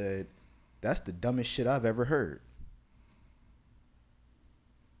Quan said, that's the dumbest shit I've ever heard.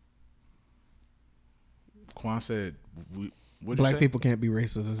 Quan said, what Black people can't be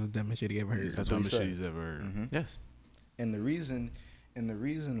racist. Is the dumbest shit he ever heard. That's the dumbest shit he's ever heard. Yes. And the reason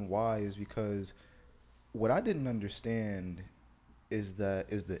why is because what I didn't understand is the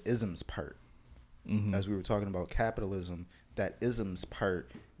isms part. As we were talking about capitalism, that isms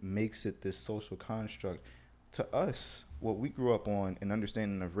part makes it this social construct. To us, what we grew up on, an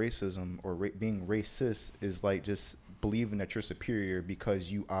understanding of racism or being racist is like just believing that you're superior because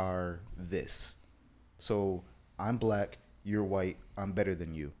you are this. So I'm black, you're white, I'm better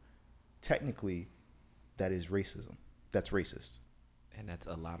than you. Technically, that is racism. That's racist. And that's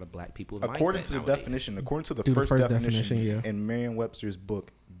a lot of black people's According mindset to the nowadays. definition, according to the Through the first first definition, definition, yeah. in Merriam-Webster's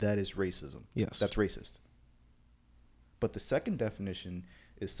book, that is racism. Yes. That's racist. But the second definition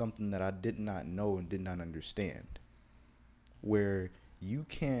is something that I did not know and did not understand, where you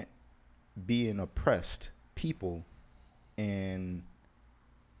can't be an oppressed people and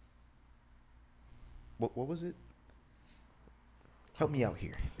what was it? Help me out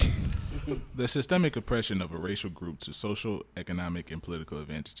here. The systemic oppression of a racial group to social, economic, and political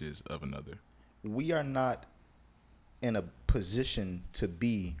advantages of another. We are not in a position to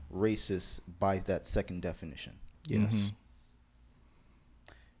be racist by that second definition. Yes.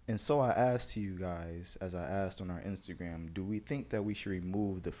 And so I asked you guys, as I asked on our Instagram, do we think that we should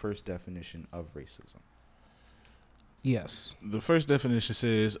remove the first definition of racism? Yes. The first definition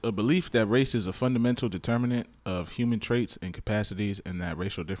says a belief that race is a fundamental determinant of human traits and capacities, and that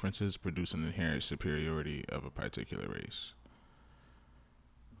racial differences produce an inherent superiority of a particular race.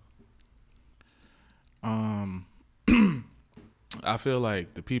 I feel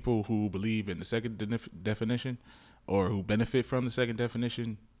like the people who believe in the second definition or who benefit from the second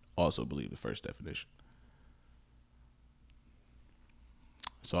definition also believe the first definition.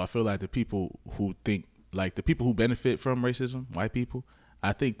 So I feel like the people who think, like the people who benefit from racism, white people,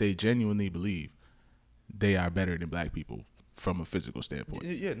 I think they genuinely believe they are better than black people from a physical standpoint.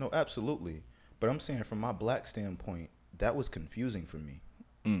 Yeah, no, absolutely. But I'm saying from my black standpoint, that was confusing for me.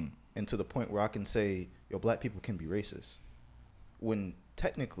 And to the point where I can say, yo, black people can be racist. When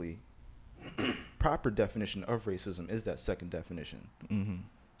technically, proper definition of racism is that second definition. Mm-hmm.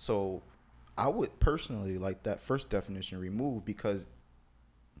 So I would personally like that first definition removed because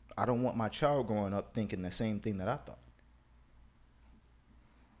I don't want my child growing up thinking the same thing that I thought.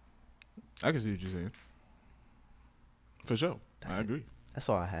 I can see what you're saying. For sure. I agree. That's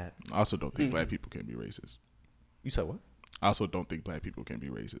all I had. I also don't think black people can be racist. You said what? I also don't think black people can be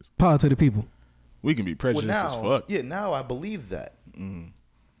racist. Power to the people. We can be prejudiced as fuck. Yeah, now I believe that. Mm-hmm.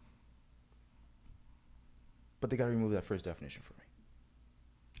 But they got to remove that first definition for me.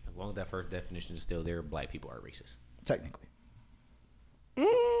 As long as that first definition is still there, black people are racist. Technically.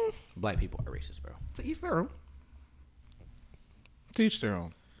 Black people are racist, bro. To each their own. Teach their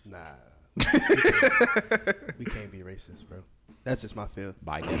own. Nah. We can't be racist, bro. That's just my feel.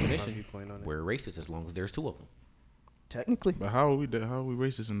 By definition, we're racist as long as there's two of them. Technically. But how are we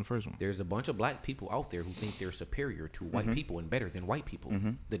racist in the first one? There's a bunch of black people out there who think they're superior to white people and better than white people.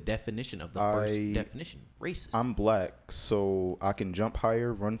 The definition of the first definition, racist. I'm black, so I can jump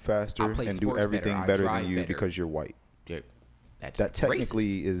higher, run faster, and do everything better than you because you're white. Yeah, that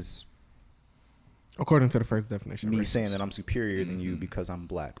technically is according to the first definition. Me racist. saying that I'm superior than you because I'm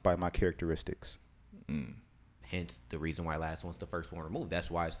black by my characteristics. Hence the reason why last one's the first one removed. That's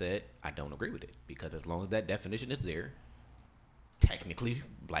why I said I don't agree with it. Because as long as that definition is there, technically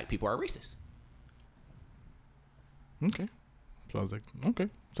black people are racist. Okay. So I was like, okay,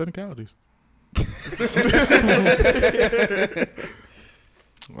 technicalities.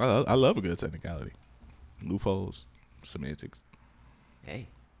 Well, I love a good technicality. Loopholes, semantics. Hey.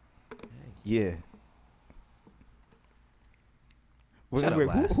 Yeah. Shut up,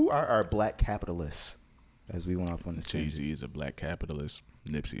 Laz. Who are our black capitalists? As we went off on this Jay-Z is a black capitalist.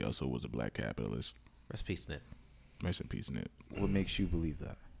 Nipsey also was a black capitalist. Rest in peace, Nip. Rest in peace, Nip. What makes you believe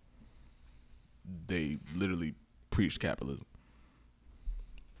that? They literally preach capitalism.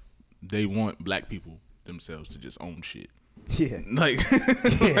 They want black people themselves to just own shit. Yeah. Like,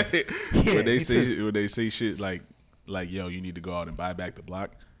 Yeah, when they say shit like yo, you need to go out and buy back the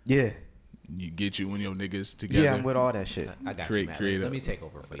block. Yeah. You get you and your niggas together. Yeah, I'm with all that shit. I got Create- you, man. create Let a- me take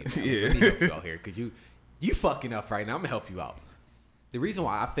over for you. Yeah. Let me help you out here because you fucking up right now. I'm gonna help you out. The reason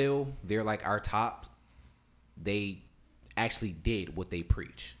why I feel they're like our top, they actually did what they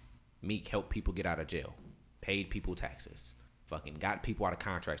preach. Meek helped people get out of jail, paid people taxes, fucking got people out of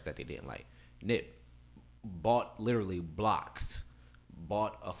contracts that they didn't like. Nip bought literally blocks,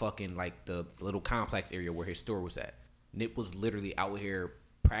 bought a fucking like the little complex area where his store was at. Nip was literally out here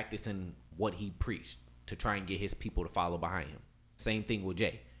practicing what he preached to try and get his people to follow behind him. Same thing with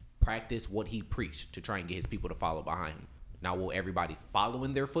Jay. Practice what he preached to try and get his people to follow behind him. Now, will everybody follow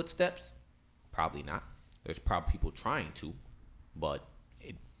in their footsteps? Probably not. There's probably people trying to, but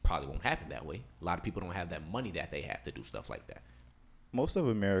it probably won't happen that way. A lot of people don't have that money that they have to do stuff like that. Most of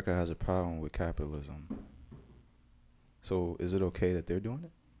America has a problem with capitalism. So is it okay that they're doing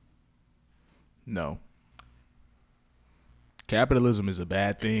it? No. Capitalism is a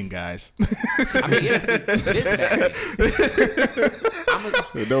bad thing, guys. I mean, yeah, it's bad.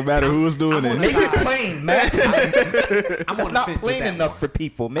 No matter who's doing it. Make it plain, Matt. I'm That's on the not fence with plain that enough one. for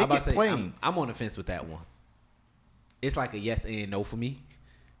people. Make I'm about it to say, plain. I'm on the fence with that one. It's like a yes and no for me.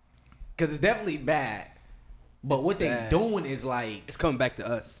 Because it's definitely bad. But It's what bad. they doing is like... It's coming back to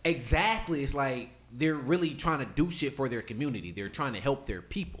us. Exactly. It's like they're really trying to do shit for their community. They're trying to help their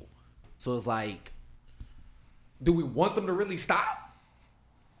people. So it's like, do we want them to really stop?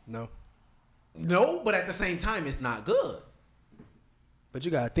 No. No, but at the same time, it's not good. But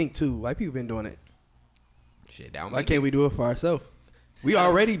you gotta think too. White people been doing it. Shit, that Why can't we do it for ourselves? We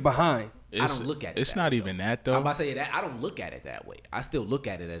already behind. I don't look at it. It's that not way, even though. that though. I'm about to say that I don't look at it that way. I still look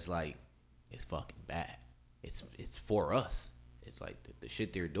at it as like it's fucking bad. It's for us. It's like the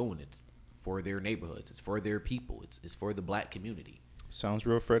shit they're doing. It's for their neighborhoods. It's for their people. It's for the black community. Sounds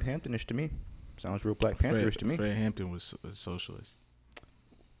real Fred Hamptonish to me. Sounds real Black Pantherish to me. Fred Hampton was a socialist.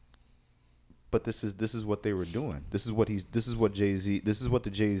 But this is what they were doing. This is what Jay-Z. This is what the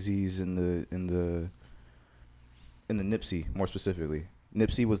Jay-Z's in the Nipsey more specifically.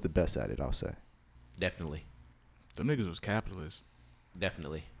 Nipsey was the best at it, I'll say. Definitely. Them niggas was capitalists.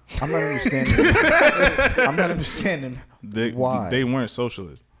 Definitely. I'm not understanding. Why they weren't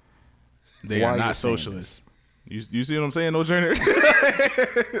socialists. They Why are you not saying socialists. You see what I'm saying, no Journey?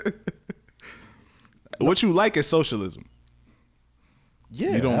 What you like is socialism.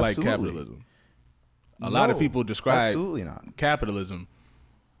 Yeah, You don't like absolutely. capitalism. A lot of No, people describe absolutely not. capitalism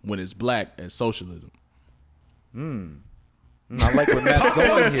when it's black as socialism. I like where Matt's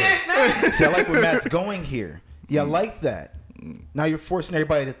going here. See, I like where Matt's going here. Yeah, I like that. Now you're forcing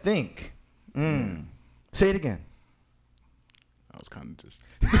everybody to think. Say it again. I was kind of just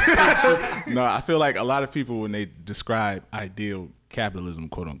no. I feel like a lot of people when they describe ideal capitalism,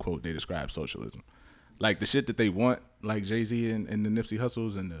 quote unquote, they describe socialism. Like the shit that they want, like Jay-Z and the Nipsey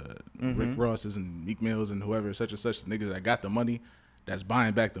Hussles and the Rick Rosses and Meek Mills and whoever, such and such, niggas that got the money, that's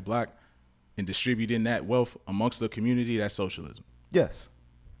buying back the block and distributing that wealth amongst the community, that's socialism. Yes.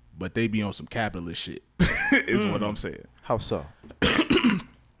 But they be on some capitalist shit, is what I'm saying. How so?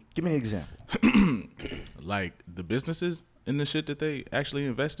 Give me an example. Like the businesses and the shit that they actually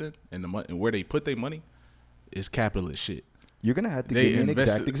invest in and the money and where they put their money is capitalist shit. You're gonna have to They give me an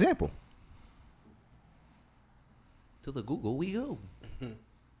invested- exact example. To the Google we go.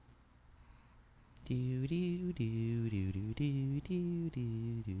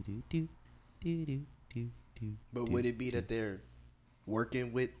 But would it be that they're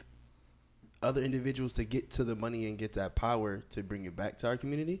working with other individuals to get to the money and get that power to bring it back to our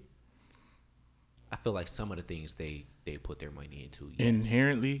community? I feel like some of the things they put their money into. Yes.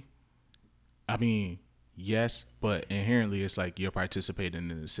 Inherently, I mean, yes, but inherently it's like you're participating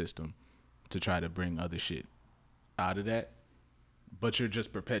in the system to try to bring other shit out of that, but you're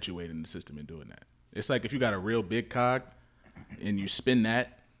just perpetuating the system and doing that. It's like if you got a real big cog and you spin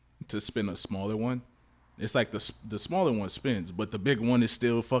that to spin a smaller one, it's like the smaller one spins, but the big one is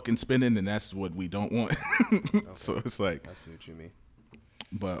still fucking spinning, and that's what we don't want. So it's like, I see what you mean.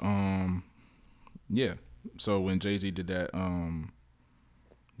 but yeah. So when Jay-Z did that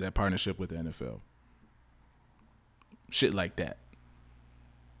that partnership with the NFL, shit like that,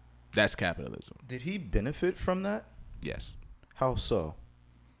 that's capitalism. Did he benefit from that? Yes. How so?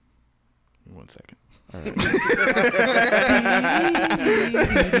 1 second.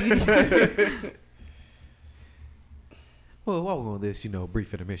 Well, while we're on this,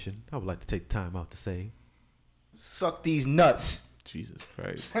 brief intermission, I would like to take the time out to say, Suck these nuts. Jesus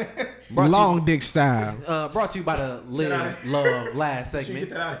Christ. Long dick style. brought to you by the Live Love Last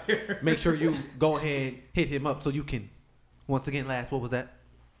segment. Make sure you go ahead, hit him up so you can, once again, Last, what was that?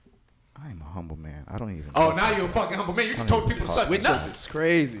 I'm a humble man. I don't even. Oh, talk- now you're a fucking humble man. You just I don't told even people to talk. suck your nuts. It's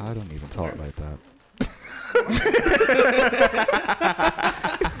crazy. I don't even talk like that.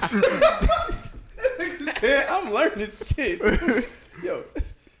 I'm learning shit. Yo.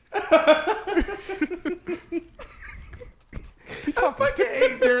 I fucking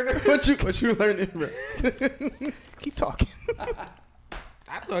hate Turner. What you learning, bro? Keep talking.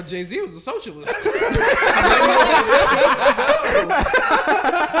 I thought Jay-Z was a socialist.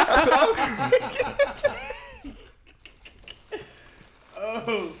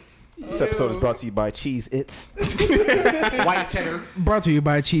 This episode is brought to you by Cheese Its. White cheddar. Brought to you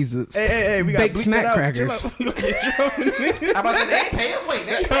by Cheez-Its. Hey, we got Baked snack crackers. I'm about to say, they ain't pay us. Wait,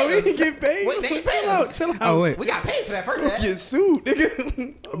 they ain't No, pay we us. didn't get paid. Wait, they ain't paying Chill us. out, chill out. Oh wait. We got paid for that first half. Get sued,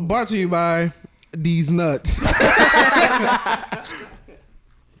 nigga. Brought to you by these nuts.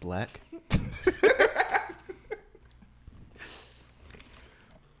 Black.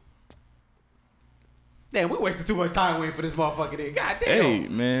 Damn, we wasted too much time waiting for this motherfucker there. God damn. Hey,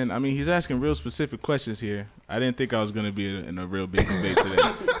 man, I mean, he's asking real specific questions here. I didn't think I was going to be in a real big debate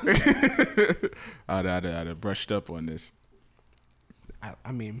today. I'd have brushed up on this.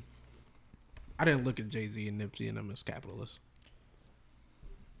 I mean, I didn't look at Jay-Z and Nipsey and them as capitalists.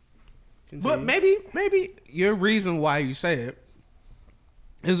 But maybe your reason why you say it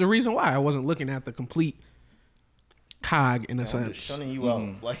is the reason why I wasn't looking at the complete cog in a sense. Shunning you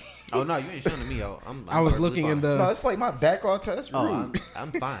out. Like, Oh no, you ain't shunning me out. I was looking in the. no, it's like my background test. Rude. Oh,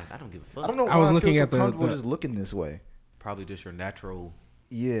 I'm fine. I don't give a fuck. I don't know why I was I looking feel so at the- comfortable the- just looking this way. Probably just your natural,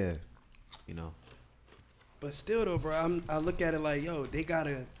 Yeah. you know. But still, though, bro, I look at it like, yo, they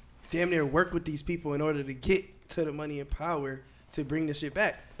gotta damn near work with these people in order to get to the money and power to bring the shit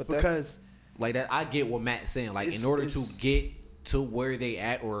back. But because Like that, I get what Matt's saying. Like, in order to get to where they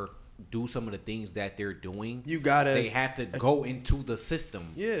at or do some of the things that they're doing, you gotta. they have to go into the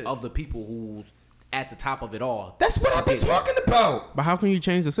system Yeah. of the people who's at the top of it all. That's what I've been talking about. But how can you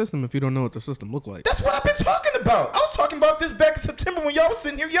change the system if you don't know what the system look like? That's what I've been talking about. I was talking about this back in September when y'all was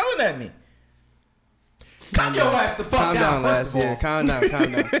sitting here yelling at me. Calm your ass the fuck Calm down, first lads. of all. Yeah, calm down,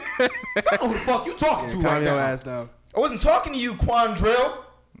 calm down. I don't know who the fuck you talking to Calm right your now. ass down. I wasn't talking to you, Quandrell.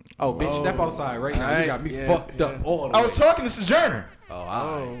 Oh, bitch, step outside right now. You Alright, got me yeah, fucked up yeah. all the I way. was talking to Sojourner. Oh,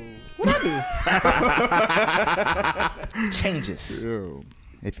 all right. Changes. Yo.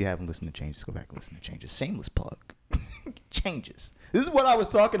 If you haven't listened to Changes, go back and listen to Changes. Shameless plug. Changes. This is what I was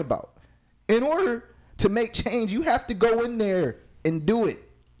talking about. In order to make change, you have to go in there and do it.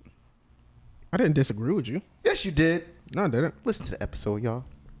 I didn't disagree with you. Yes, you did. No, I didn't. Listen to the episode, y'all.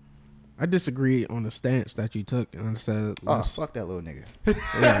 I disagree on the stance that you took, and I said, Oh, let's- fuck that little nigga.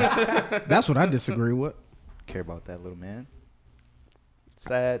 that's what I disagree with. Care about that little man.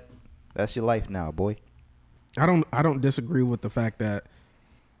 Sad. That's your life now, boy. I don't disagree with the fact that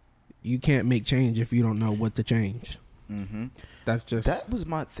you can't make change if you don't know what to change. Mm-hmm. That's just That was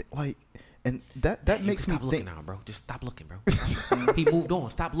my thing. Like, and that You makes can me stop looking think. now, bro. Just stop looking, bro. He moved on.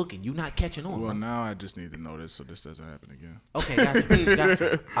 Stop looking. You not catching on, Well, bro. now I just need to know this so this doesn't happen again. Okay, gotcha.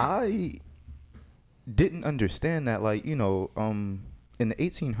 Gotcha. I didn't understand that, like, you know, in the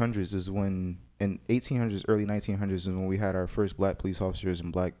 1800s is when, in 1800s, early 1900s is when we had our first black police officers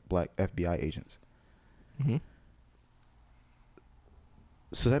and black FBI agents. Mhm.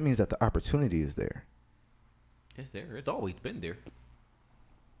 So that means that the opportunity is there. It's there. It's always been there.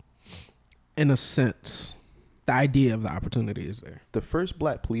 in a sense, the idea of the opportunity is there. The first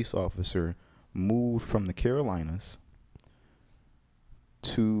black police officer moved from the Carolinas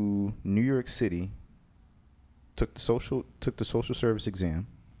to New York City, took the social service exam.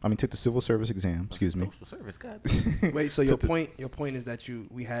 I mean, took the civil service exam. Excuse me. Social service, God. Wait, so your point is that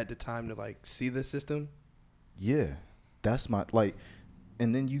we had the time to like see the system? Yeah, that's my like,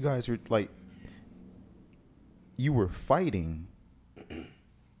 and then you guys were like, you were fighting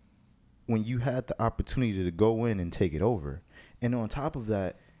when you had the opportunity to go in and take it over, and on top of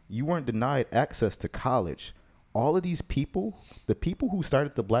that, you weren't denied access to college. All of these people, the people who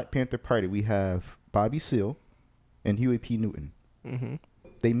started the Black Panther Party, we have Bobby Seale and Huey P. Newton. Mm-hmm.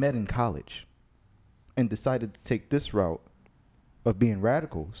 They met in college and decided to take this route of being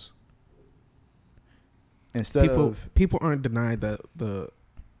radicals instead of people aren't denied the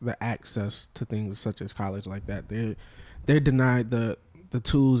access to things such as college like that. They're denied the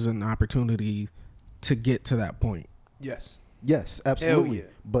tools and opportunity to get to that point. Yes. Yes, absolutely. yeah.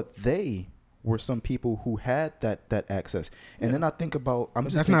 But they were some people who had that access. And then I think about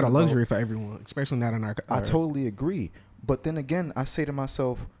That's not a luxury for everyone, especially not in our. I totally agree. But then again, I say to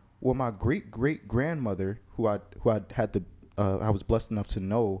myself, well, my great grandmother, who I had I was blessed enough to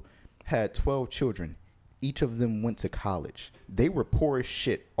know, had 12 children. Each of them went to college. They were poor as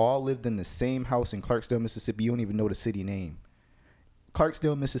shit. All lived in the same house in Clarksdale, Mississippi. You don't even know the city name.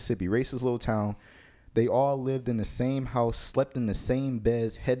 Clarksdale, Mississippi, racist little town. They all lived in the same house, slept in the same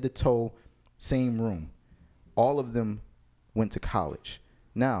beds, head to toe, same room. All of them went to college.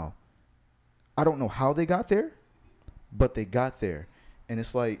 Now, I don't know how they got there, but they got there. And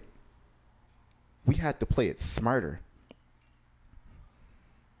it's like, we had to play it smarter.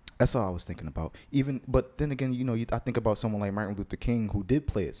 That's all I was thinking about. But then again, you know, I think about someone like Martin Luther King who did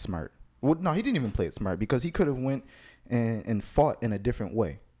play it smart. Well, no, he didn't even play it smart because he could have went and fought in a different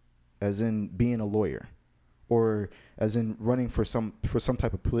way, as in being a lawyer, or as in running for some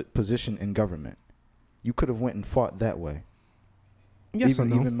type of position in government. You could have went and fought that way. Yes or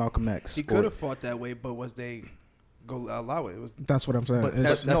no? Even Malcolm X. He could have fought that way, but was they go allow it? It was That's what I'm saying.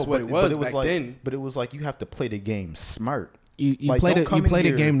 That's what it was back like, then. But it was like you have to play the game smart. You Like, played don't it. come You in played a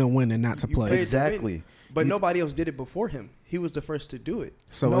here- game to win and not to You play. played to Exactly. win, but nobody else did it before him. He was the first to do it.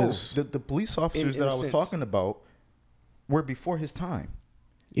 So no, it's, the police officers in that a I was sense. talking about were before his time.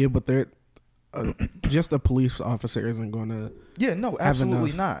 yeah, but they're just a police officer isn't going to. Yeah, no, Have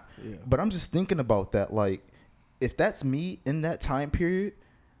absolutely enough. not. Yeah. But I'm just thinking about that. Like, if that's me in that time period,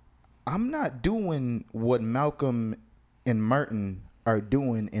 I'm not doing what Malcolm and Martin are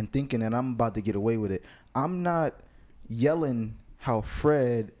doing and thinking that I'm about to get away with it. I'm not yelling how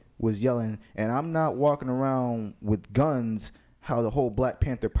Fred was yelling, and I'm not walking around with guns how the whole Black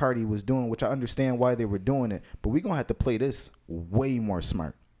Panther Party was doing, which I understand why they were doing it. But we're going to have to play this way more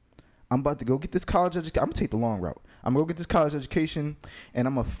smart. I'm about to go get this college education. I'm going to take the long route. I'm going to go get this college education, and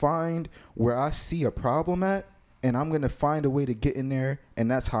I'm going to find where I see a problem at, and I'm going to find a way to get in there,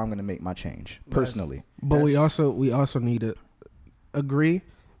 and that's how I'm going to make my change, personally. But we also need to agree.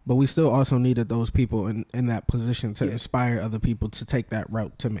 But we still also needed those people in that position to inspire other people to take that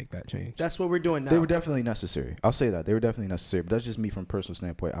route to make that change. That's what we're doing now. They were definitely necessary. I'll say that. They were definitely necessary, but that's just me from a personal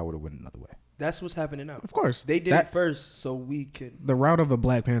standpoint. I would have went another way. That's what's happening now. Of course, They did it first, so we could. The route of a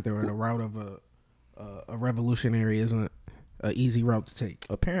Black Panther or the route of a revolutionary isn't an easy route to take.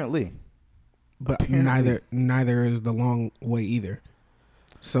 Apparently. But neither is the long way either.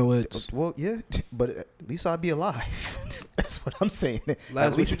 So it's Well, yeah, but at least I'd be alive. That's what I'm saying.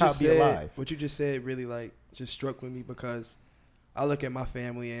 Last At least I'll be alive. What you just said really like just struck with me because I look at my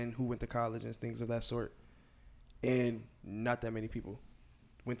family and who went to college and things of that sort, and not that many people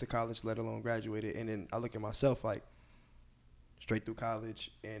went to college, let alone graduated. And then I look at myself like straight through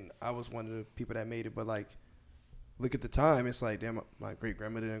college, and I was one of the people that made it. But like, look at the time. It's like, damn, my great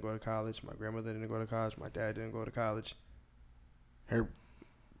grandmother didn't go to college. My grandmother didn't go to college. My dad didn't go to college.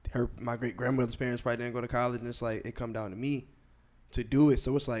 My great grandmother's parents probably didn't go to college, and it's like it come down to me to do it.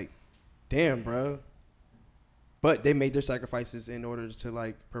 So it's like, damn, bro. But they made their sacrifices in order to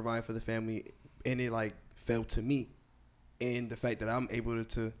like provide for the family, and it like fell to me. And the fact that I'm able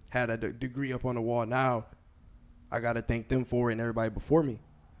to have that degree up on the wall now, I gotta thank them for it and everybody before me,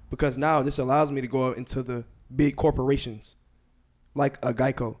 because now this allows me to go out into the big corporations, like a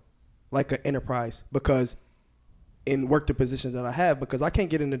Geico, like an Enterprise, because. And work the positions that I have, because I can't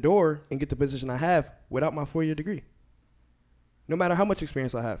get in the door and get the position I have without my 4-year degree. No matter how much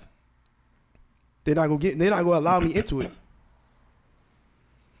experience I have, they're not gonna allow me into it.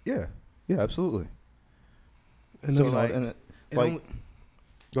 Yeah, absolutely. and So it's like, only-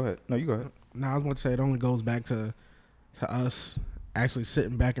 go ahead. No, you go ahead. Now I was going to say it only goes back to us actually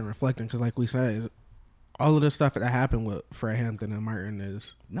sitting back and reflecting, because like we said, all of the stuff that happened with Fred Hampton and Martin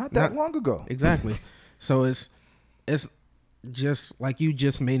is Not that long ago. Exactly. So it's just like you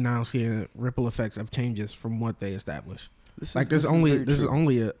just may now see ripple effects of changes from what they established. This is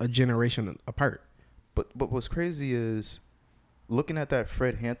only a generation apart. But what's crazy is looking at that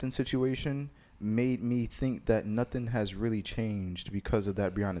Fred Hampton situation made me think that nothing has really changed because of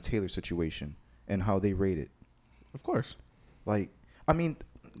that Breonna Taylor situation and how they rate it. Of course. Like, I mean,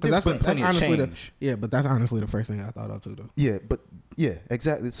 there's been plenty of honestly change. but that's honestly the first thing I thought of too, though. Yeah,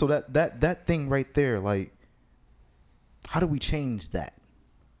 exactly. So that thing right there, like, how do we change that?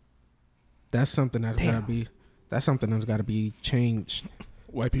 That's something that's gotta be. That's something that's gotta be changed.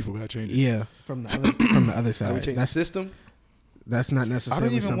 White people gotta change it. Yeah, from the other side. How we change the system? That's not I necessarily.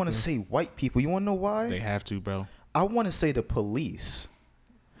 don't even want to something- say white people. You want to know why? They have to, bro. I want to say the police.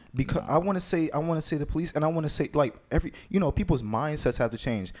 Because I want to say the police, and I want to say like people's mindsets have to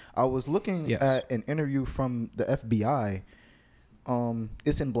change. I was looking at an interview from the FBI.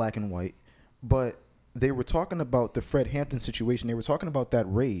 It's in black and white, but they were talking about the Fred Hampton situation. They were talking about that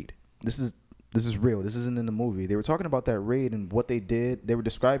raid. This is real. This isn't in the movie. They were talking about that raid and what they did. They were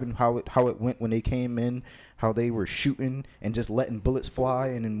describing how it went when they came in, how they were shooting and just letting bullets fly,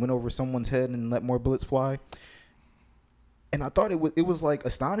 and then went over someone's head and let more bullets fly. And I thought it was like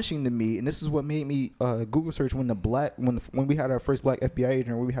astonishing to me, and this is what made me Google search when we had our first black FBI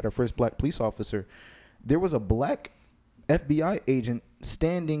agent, or when we had our first black police officer. There was a black FBI agent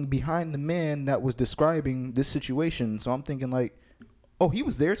standing behind the man that was describing this situation. So I'm thinking like, oh, he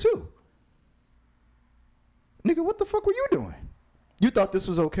was there too. Nigga, what the fuck were you doing? You thought this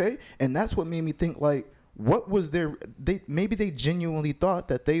was okay? And that's what made me think like, what was maybe they genuinely thought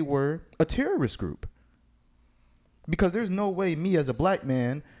that they were a terrorist group. Because there's no way me as a black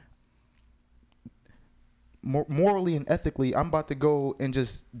man, morally and ethically, I'm about to go and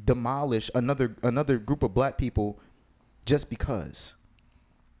just demolish another group of black people just because.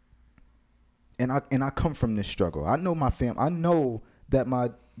 And I come from this struggle. I know my fam. I know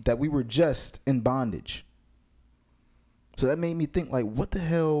that we were just in bondage. So that made me think, like, what the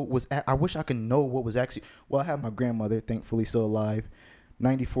hell was... I wish I could know what was actually... Well, I have my grandmother, thankfully still alive,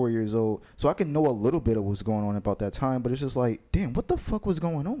 94 years old. So I can know a little bit of what's going on about that time, but it's just like, damn, what the fuck was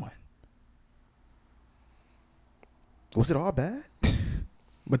going on? Was it all bad?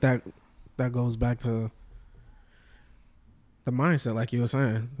 But that goes back to the mindset, like you were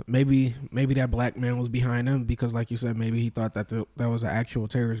saying. Maybe that black man was behind them because, like you said, maybe he thought that that was an actual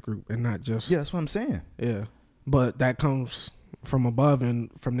terrorist group and not just... Yeah, that's what I'm saying. Yeah. But that comes from above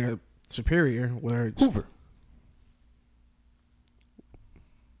and from their superior, where it's... Hoover.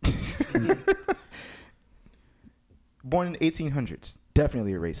 Born in the 1800s.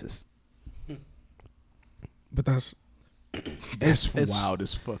 Definitely a racist. But that's wild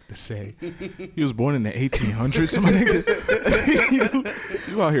as fuck to say. He was born in the 1800s, my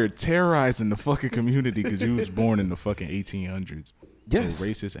nigga. you out here terrorizing the fucking community because you was born in the fucking 1800s. Yes. So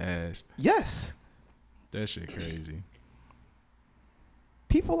racist ass. Yes. That shit crazy.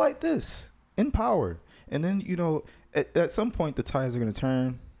 People like this in power. And then, you know, at some point the tides are going to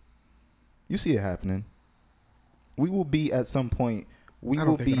turn. You see it happening. We will be at some point. I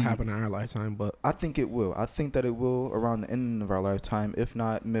don't think it'll happen in our lifetime, but I think it will. I think that it will around the end of our lifetime, if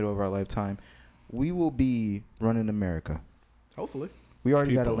not middle of our lifetime. We will be running America. Hopefully. We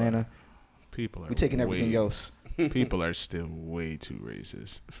already got Atlanta. People are We're taking everything else. People are still way too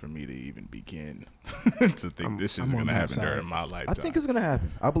racist for me to even begin to think this shit's going to happen during my lifetime. I think it's going to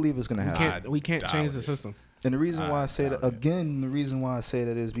happen. I believe it's going to happen. We can't change the system. And the reason why I say that, again, the reason why I say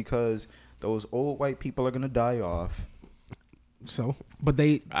that is because those old white people are going to die off. So, but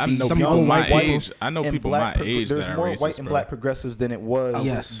I know people my age. I know people my age. There's that are more racist, white and black progressives than it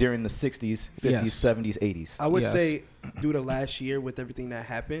was during the 60s, 50s, Yes. 70s, 80s. I would say, due to last year with everything that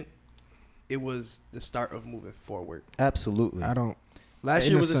happened, it was the start of moving forward. Absolutely. Last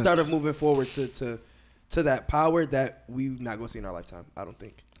year was the start of moving forward to that power that we're not going to see in our lifetime. I don't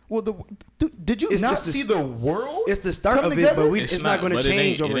think. Well, did you not see the world? It's the start of it, but it's not going to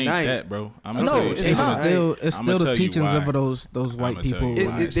change overnight. It ain't that, bro. It's still the teachings of those white people.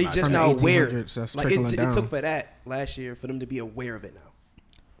 They just now aware. Like it took for that last year for them to be aware of it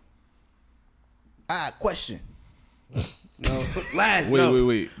now. Question. No,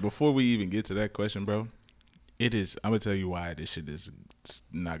 wait. Before we even get to that question, bro, I'm gonna tell you why this shit is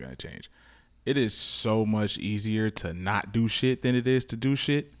not gonna change. It is so much easier to not do shit than it is to do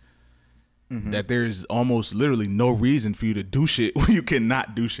shit. Mm-hmm. That there's almost literally no reason for you to do shit when you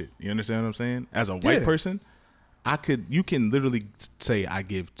cannot do shit. You understand what I'm saying? As a white person, you can literally say I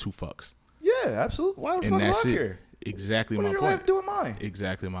give two fucks. Yeah, absolutely. Why the fuck do I care? Exactly what my point. point. What does your life do with mine?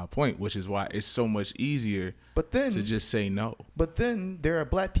 Exactly my point, which is why it's so much easier to just say no. But then there are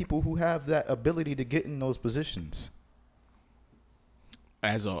black people who have that ability to get in those positions.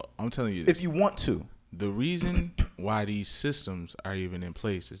 I'm telling you this. If you want to. The reason why these systems are even in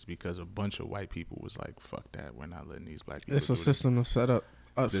place is because a bunch of white people was like, fuck that, we're not letting these black people It's a system to set up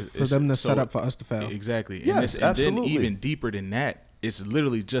for them to set up for us to fail. Exactly. Yes, and absolutely. Then even deeper than that, it's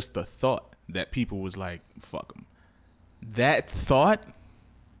literally just the thought that people was like, fuck them. That thought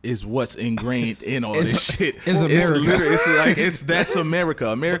is what's ingrained in all this shit. It's America. That's America.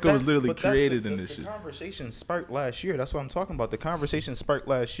 America was literally created in this shit. The conversation sparked last year. That's what I'm talking about. The conversation sparked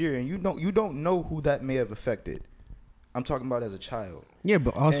last year, and you don't know who that may have affected. I'm talking about as a child. Yeah,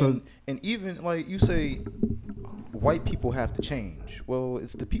 but also, and even like you say, white people have to change. Well,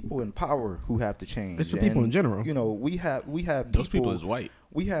 it's the people in power who have to change. It's the people in general. You know, we have those people is white.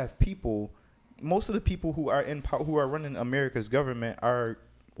 We have people. Most of the people who are in power, who are running America's government, are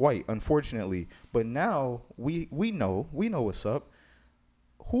white, unfortunately. But now we know what's up.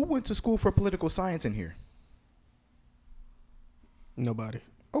 Who went to school for political science in here? Nobody.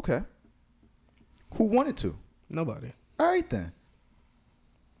 Okay. Who wanted to? Nobody. All right then.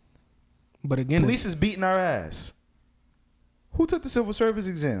 But again, police is beating our ass. Who took the civil service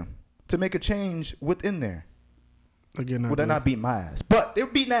exam to make a change within there? Again, they're not beating my ass, but they're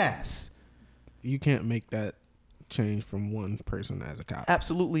beating ass. You can't make that change from one person as a cop.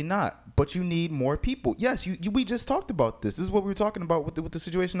 Absolutely not. But you need more people. Yes, we just talked about this. This is what we were talking about with the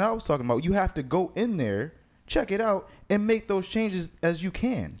situation I was talking about. You have to go in there, check it out, and make those changes as you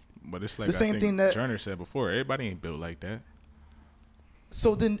can. But it's like the same thing that Turner said before. Everybody ain't built like that.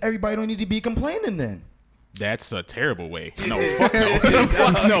 So then everybody don't need to be complaining then. That's a terrible way. No, fuck no.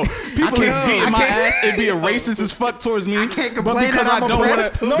 Fuck no. People is beating my ass and being racist as fuck towards me. I can't complain because that I'm I don't want to.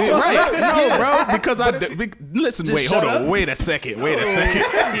 oppressed. Right. No, bro. Because listen, wait, hold on. Wait a second.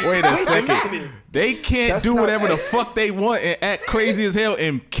 They can't do whatever the fuck they want and act crazy as hell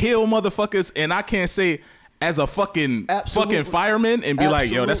and kill motherfuckers. And I can't say as a fucking fireman and be like,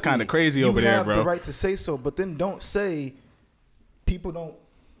 yo, that's kind of crazy over there, bro. You have the right to say so, but then don't say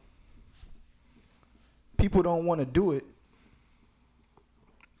people don't want to do it,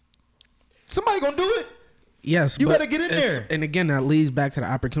 somebody gonna do it. Yes, You but gotta get in it's- there. And again, that leads back to the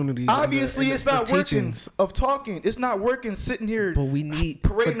opportunities. Obviously, and it's not working. teachings. Of talking, it's not working. Sitting here, But we need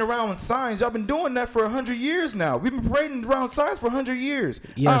parading around with signs. Y'all been doing that for 100 years now. We've been parading around signs for 100 years.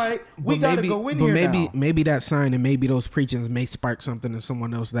 Yes, All right, we but gotta maybe- go in but here maybe, now. Maybe that sign and maybe those preachings may spark something in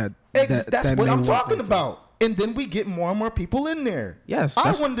someone else that That's that what may I'm want talking them to. about. And then we get more and more people in there. Yes, I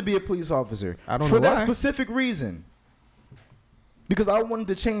that's- wanted to be a police officer I don't for know that why. specific reason. Because I wanted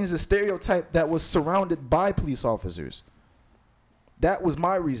to change the stereotype that was surrounded by police officers. That was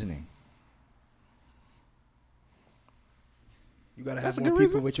my reasoning. You gotta That's have a more good people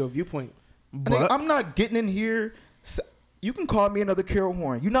reason. with your viewpoint. I'm not getting in here. You can call me another Carol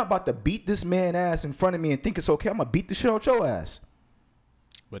Horn. You're not about to beat this man ass in front of me and think it's okay. I'm gonna beat the shit out your ass.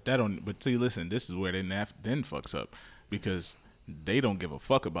 But that don't. But see, listen, this is where they then fucks up, because they don't give a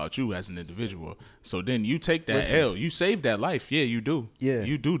fuck about you as an individual. So then you take that Listen. L. You save that life. Yeah, you do. Yeah.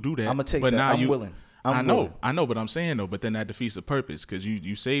 you do that. I'ma take but that. Now I'm you, willing. I know, willing. but I'm saying though. But then that defeats the purpose, because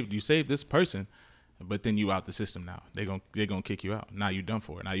you saved this person, but then you out the system now. They're gonna kick you out. Now you done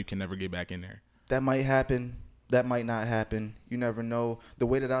for it. Now you can never get back in there. That might happen. That might not happen. You never know. The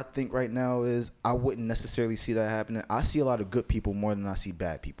way that I think right now is I wouldn't necessarily see that happening. I see a lot of good people more than I see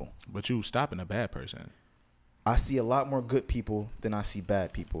bad people. But you stopping a bad person. I see a lot more good people than I see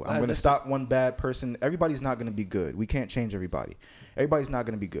bad people. I'm As going to I stop one bad person. Everybody's not going to be good. We can't change everybody. Everybody's not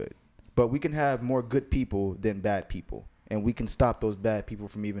going to be good. But we can have more good people than bad people. And we can stop those bad people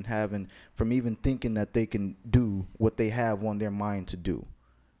from even thinking that they can do what they have on their mind to do.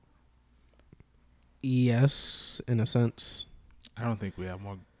 Yes, in a sense. I don't think we have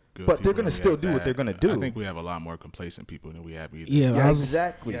more good. But they're people gonna than we still have do what bad. they're gonna do. I think we have a lot more complacent people than we have either. Yeah, Yeah, I was-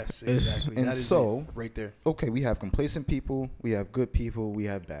 exactly. Yes, It's- exactly. and That is so- it right there. Okay, we have complacent people, we have good people, we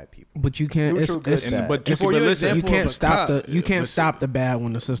have bad people. But you can't. Neutral, good, It's, bad. But it's, you- but listen, you can't stop cop, the. You can't listen. stop the bad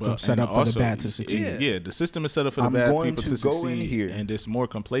when the system's Well, set and up for also, the bad to succeed. Yeah, the system is set up for the I'm bad going people to to go in succeed, here, and there's more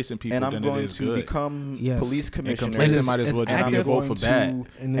complacent people And I'm than going it is to good. become Yes. police And commissioner. complacent might as it's well just and be I'm a vote for going bad.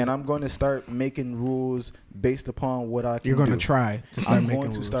 to, And and I'm going to start making rules based upon what I can You're going to do. try to start I'm making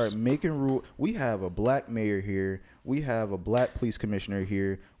going to rules. start making rules. We have a black mayor here. We have a black police commissioner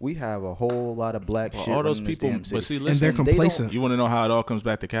here. We have a whole lot of black Well, shit all those running this people, damn city. but see, and listen, they're they don't- complacent. you want to know how it all comes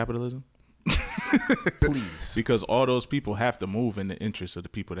back to capitalism? Please. Because all those people have to move in the interest of the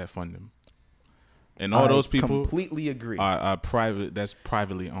people that fund them, and all I those people completely agree. are private. That's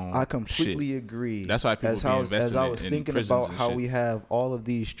privately owned. I completely shit. agree. That's why people as be how, invested as I was in thinking prisons about and how shit. we have all of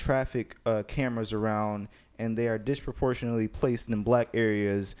these traffic cameras around, and they are disproportionately placed in black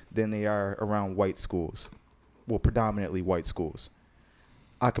areas than they are around white schools. Well, predominantly white schools.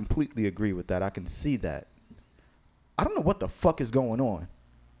 I completely agree with that. I can see that. I don't know what the fuck is going on,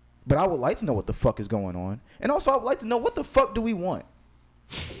 but I would like to know what the fuck is going on, and also I would like to know what the fuck do we want.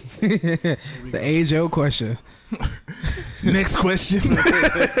 The age-old question. Next question.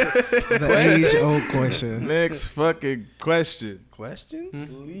 The age-old question. Next fucking question.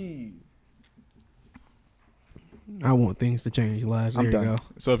 Questions? Please. I want things to change lives. There I'm you done. go.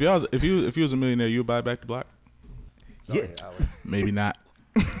 So if you was a millionaire, you would buy back the block? Yeah, Maybe not.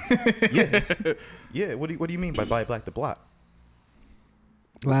 yeah, yeah. What do you mean by buy black the block?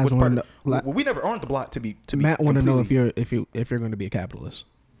 Laz What want part to know. well, we never owned the block to be. Matt want to know completely- if you're going to be a capitalist.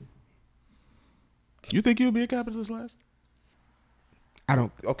 You think you'll be a capitalist, Laz? I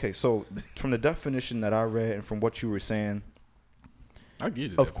don't. Okay, so from the definition that I read and from what you were saying, I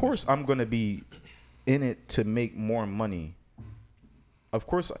get it. of course I'm going to be in it to make more money. Of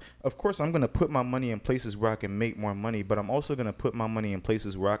course I'm going to put my money in places where I can make more money, but I'm also going to put my money in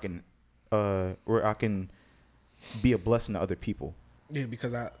places where I can be a blessing to other people. Yeah,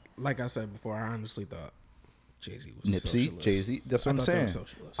 because like I said before, I honestly thought Jay-Z was a Nipsey, socialist. Jay-Z, that's what I I'm thought they were saying.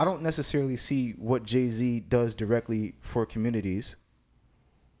 socialists. I don't necessarily see what Jay-Z does directly for communities.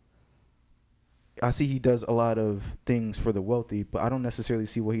 I see he does a lot of things for the wealthy, but I don't necessarily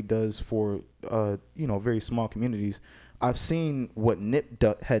see what he does for very small communities. I've seen what Nip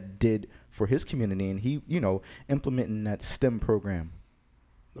had did for his community, and he, implementing that STEM program.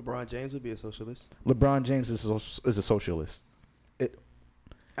 LeBron James would be a socialist. LeBron James is a socialist. I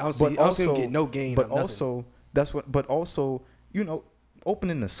don't see him get no gain. But on nothing. also, that's what. But also,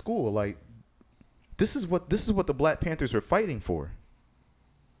 opening the school, like this is what the Black Panthers are fighting for.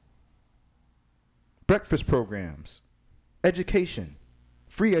 Breakfast programs, education,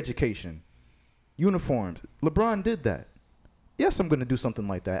 free education, uniforms. LeBron did that. Yes, I'm going to do something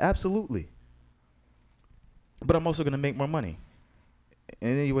like that. Absolutely. But I'm also going to make more money.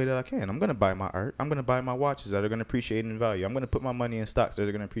 in any way that I can. I'm going to buy my art. I'm going to buy my watches that are going to appreciate in value. I'm going to put my money in stocks that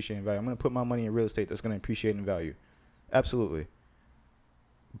are going to appreciate in value. I'm going to put my money in real estate that's going to appreciate in value. Absolutely.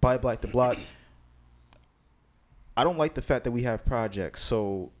 Buy Black the Block. I don't like the fact that we have projects,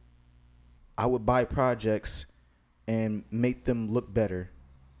 so I would buy projects and make them look better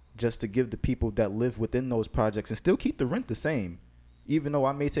just to give the people that live within those projects and still keep the rent the same, even though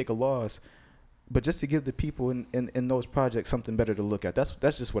I may take a loss, but just to give the people in those projects something better to look at.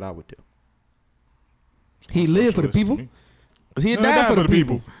 That's just what I would do. He lived for the people. Cause he died for the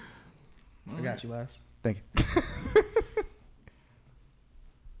people. I got you, last. Thank you.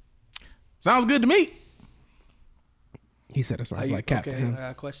 Sounds good to me. He said it sounds like Cap to him. I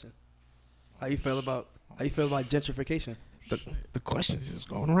got a question. How you feel about gentrification? The question is just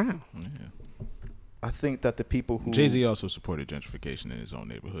going around. Yeah. I think that the people who Jay-Z also supported gentrification in his own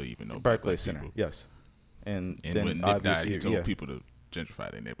neighborhood, even though Barclays Center, yes, and then when Nick died, obviously he told people to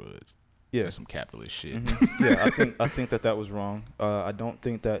gentrify their neighborhoods. Yeah, that's some capitalist shit. Mm-hmm. Yeah, I think that was wrong. I don't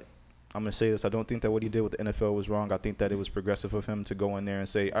think that I'm gonna say this. I don't think that what he did with the NFL was wrong. I think that it was progressive of him to go in there and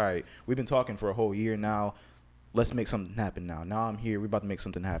say, "All right, we've been talking for a whole year now. Let's make something happen now. Now I'm here. We're about to make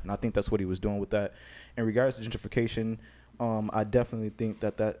something happen." I think that's what he was doing with that. In regards to gentrification, I definitely think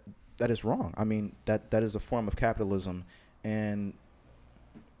that is wrong. I mean, that is a form of capitalism, and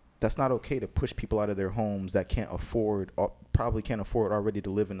that's not okay to push people out of their homes that can't afford, or probably can't afford already to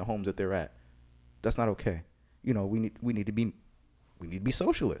live in the homes that they're at. That's not okay. You know, we need to be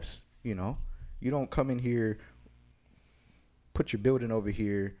socialists. You know, you don't come in here, put your building over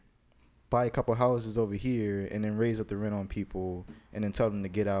here, buy a couple houses over here, and then raise up the rent on people, and then tell them to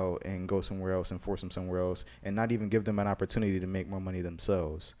get out and go somewhere else and force them somewhere else, and not even give them an opportunity to make more money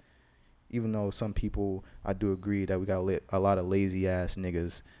themselves. Even though some people, I do agree that we got a lot of lazy ass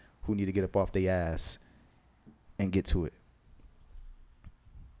niggas who need to get up off their ass and get to it.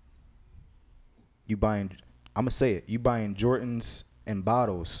 I'm gonna say it. You buying Jordans and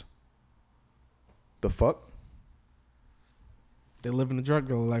bottles. The fuck? They're living the drug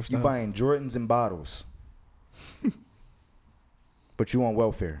dealer lifestyle. You buying Jordans and bottles, but you on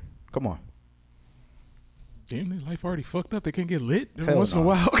welfare. Come on. Damn, their life already fucked up. They can't get lit every Hell once in a no.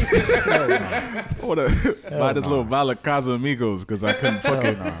 while. I want to buy this no. little Vala Casamigos because I couldn't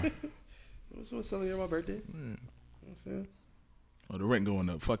fucking. Someone celebrating my birthday. You know what I'm saying? Oh, the rent going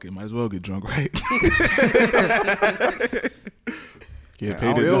up. Fuck it. Might as well get drunk, right? Yeah,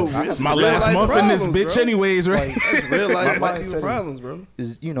 paid it. It's my last month in this bitch, bro. anyways, right? Like, that's real life black people mindset problems, bro.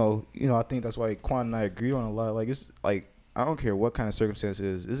 Is you know, I think that's why Quan and I agree on a lot. Like it's like I don't care what kind of circumstance it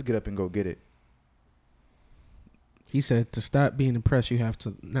is. Just get up and go get it. He said to stop being oppressed, you have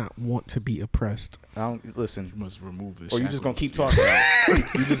to not want to be oppressed. I don't listen. You must remove this. Or you just gonna keep talking.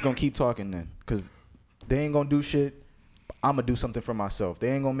 You just gonna keep talking then, because they ain't gonna do shit. I'm gonna do something for myself. They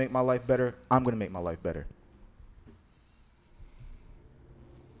ain't gonna make my life better. I'm gonna make my life better.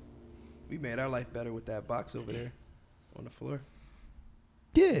 We made our life better with that box over there on the floor.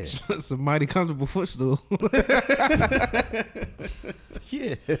 Yeah. It's a mighty comfortable footstool.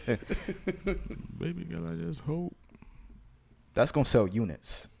 Yeah. Baby girl, I just hope. That's gonna sell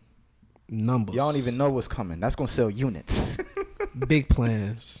units. Numbers. Y'all don't even know what's coming. That's gonna sell units. Big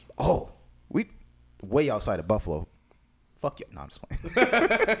plans. Oh, we way outside of Buffalo. Fuck you. No, I'm just playing.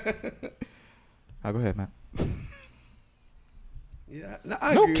 Go ahead, man. Yeah,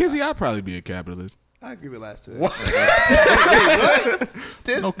 No, Kizzy, I'd probably be a capitalist. I agree with last time. What?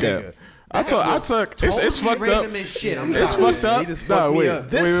 This Okay. I took. It's fucked up. Shit. It's fucked up. He just No, fucked me wait,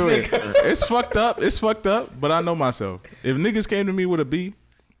 up. wait. It's fucked up. It's fucked up. But I know myself. If niggas came to me with a B,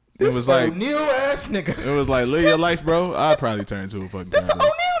 it was like O'Neal ass nigga. it was like live your life, bro. I'd probably turn into a fucking. This an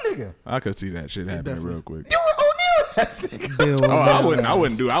capitalist. O'Neal nigga. I could see that shit happening Definitely. real quick. You an O'Neal ass nigga. Bill Oh, O'Neal.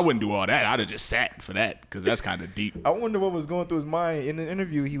 I wouldn't do all that. I'd have just sat for that because that's kind of deep. I wonder what was going through his mind. In the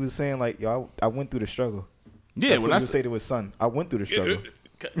interview, he was saying like, "Yo, I went through the struggle." Yeah, That's when what I he would say to his son. I went through the struggle.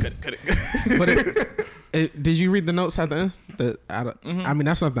 cut it. But did you read the notes at the end? I mean,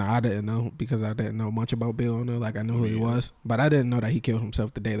 that's something I didn't know because I didn't know much about Bill O'Neal. Like, I knew who he was, but I didn't know that he killed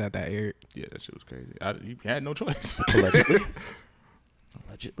himself the day that aired. Yeah, that shit was crazy. He had no choice.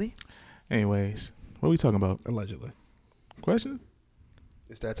 Allegedly. Anyways, what are we talking about? Allegedly. Questions?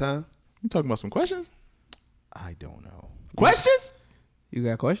 It's that time. You talking about some questions? I don't know. Questions? You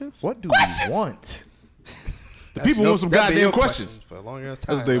got questions? What do we want? The people want some goddamn questions. For a long ass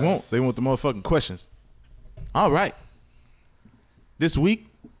time. That's what they want. They want the motherfucking questions. All right. This week,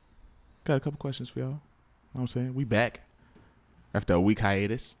 got a couple questions for y'all. You know what I'm saying? We back after a week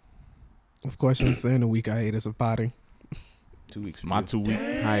hiatus. Of course, it's in a week hiatus of potting. 2 weeks. My 2 week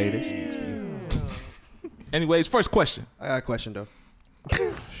hiatus. Anyways, first question. I got a question though.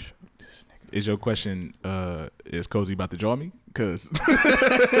 Is your question, is Cozy about to draw me? Cause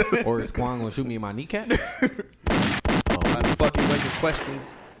Or is Quan gonna shoot me in my kneecap? I fucking bunch of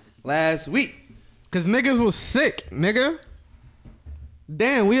questions last week. Cause niggas was sick, nigga.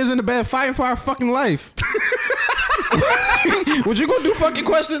 Damn, we was in the bed fighting for our fucking life. What you gonna do fucking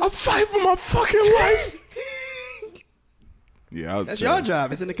questions? I'm fighting for my fucking life. Yeah, That's your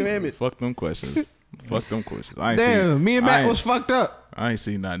job. It's in the commandments. Fuck them questions. Fuck them questions. I ain't Damn, me and Matt I was fucked up. ain't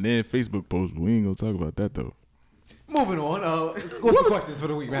seen nothing in Facebook post, but we ain't gonna talk about that though. Moving on. What's the questions for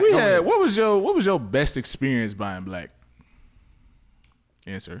the week, Matt? What was your best experience buying black?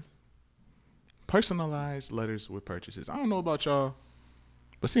 Answer. Personalized letters with purchases. I don't know about y'all,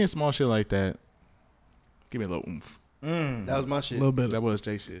 but seeing small shit like that, give me a little oomph. That was my shit. A little bit. That was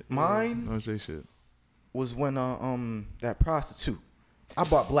Jay shit. Mine That was Jay shit. was when that prostitute. I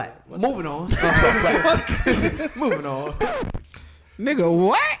bought black. Moving on. Moving on. Nigga,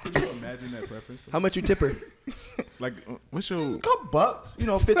 what? Imagine that preference. How much you tip her? Like, what's your A couple bucks,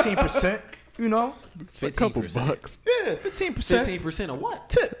 15%. a couple bucks? Yeah, 15%. 15% of what?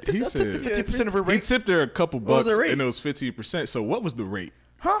 Tip. He I said- tipped 50% of her He rate. tipped her a couple What was bucks, the rate? and it was 15%. So what was the rate?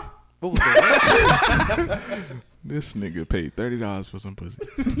 Huh? What was that? This nigga paid $30 for some pussy.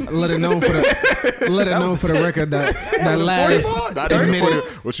 Let it know for the record that lies 40 ball? 30 admitted. ball?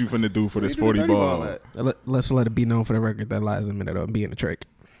 What you finna do for this Where you 40 do the ball? at? Let's let it be known for the record that lies admitted of being a trick.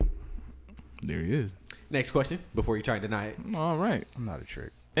 There he is. Next question before you try and deny it. All right. I'm not a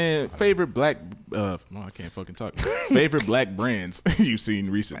trick. And favorite black, I can't fucking talk. Favorite black brands you've seen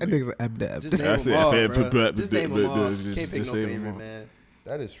I recently? think it's abdab. Just name That's them it. all, Favorite bro. black- Just name them all. just- Can't pick just no say them favorite, all. man.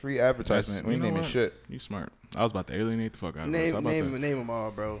 That is free advertisement. We You know naming what? shit. You smart. I was about to alienate the fuck out of us. How about Name that? them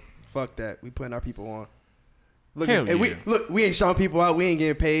all, bro. Fuck that. We putting our people on. Look, Hell and yeah. we ain't showing people out. We ain't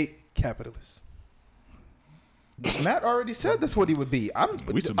getting paid. Capitalists. Matt already said that's what he would be. I'm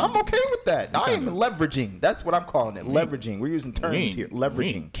okay with that. I am kinda- leveraging. That's what I'm calling it. Leveraging. We're using We terms ain't- here. we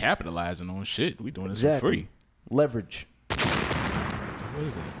Leveraging. ain't capitalizing on shit. We doing this for Exactly. free. Leverage. What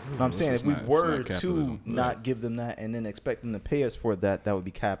is that? No, I'm saying if we were to capitalism. not give them that and then expect them to pay us for that, that would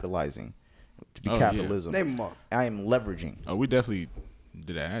be capitalizing. To be Oh, yeah. capitalism. Name them all. I am leveraging. Oh, we definitely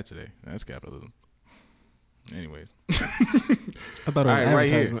did an ad today. That's capitalism. Anyways. I thought it was All right, right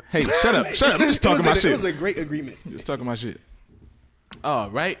here. advertisement. Hey, shut up. Shut up. I'm just talking my It shit. was a great agreement. Just talking my shit. All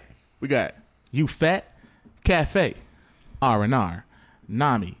right. We got You Fat, Cafe, R&R,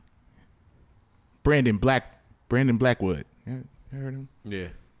 Nami, Brandon Blackwood. Yeah, you heard him? Yeah.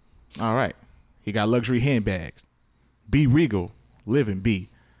 All right. He got luxury handbags. B Regal, Living B,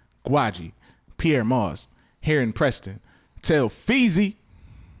 Gwaji, Pierre Moss, Heron Preston, Tell Feezy.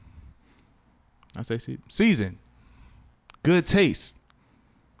 I say Season. Good Taste.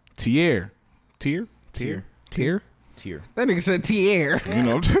 Tier. Tier? Tier. That nigga said Tier. You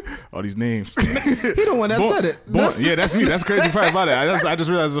know, all these names. He the one that said it. Yeah, that's me. That's the crazy part about it. I just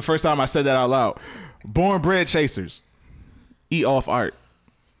realized the first time I said that out loud. Born Bread Chasers. Eat Off Art.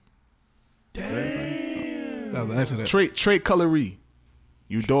 That was accident. Trait Colorie.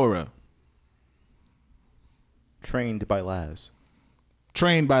 Eudora. Trained by Laz.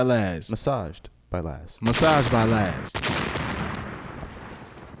 Trained by Laz. Massaged by Laz. Massage by Laz.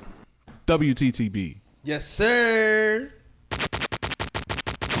 WTTB. Yes, sir.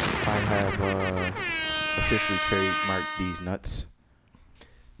 I have officially trademarked these nuts.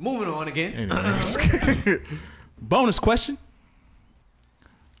 Moving on again. Anyways. Bonus question.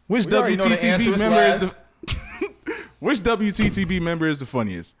 Which We already know the answer, WTTB it's member is Laz. the Which WTTB member is the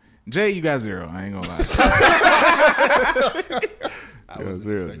funniest? Jay, you got 0. I ain't gonna lie. I wasn't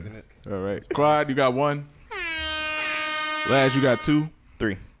 0. expecting it. All right. Quad, you got 1. Laz, you got 2.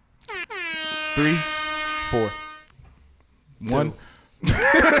 3. 3. 4. 1.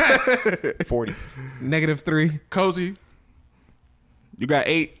 40. -3. Cozy, you got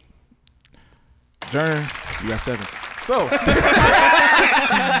 8. Jern, you got 7. So,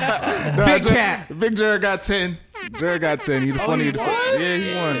 Big cat. Big Jer got 10. Jer got 10. He the funny. he won? Yeah,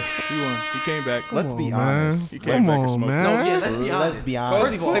 he won. He won. He came back. Let's be Come on, man. honest. He came Come back and on, smoked. man. No, yeah, let's be honest. Let's be honest.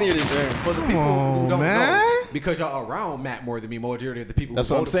 Cozy's funnier than Jern. For the people on, who don't man. know, because y'all around Matt more than me, majority of the people That's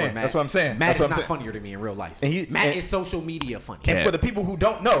who what I'm voted saying. for Matt. That's what I'm saying. Matt That's what is I'm not saying. funnier than me in real life. And Matt is social media funny. And for the people who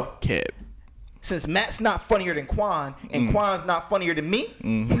don't know, Cap. since Matt's not funnier than Quan and Quan's not funnier than me,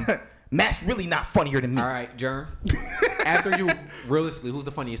 Matt's really not funnier than me. All right, Jern. After you, realistically, who's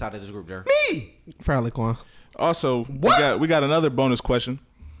the funniest out of this group, Jern? Me. Probably Quan. Also, we got another bonus question,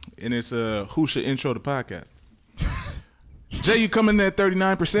 and it's who should intro the podcast? Jay, you coming in at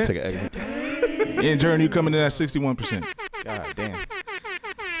 39%, Take an exit. and Jern, you coming in at 61%. God damn.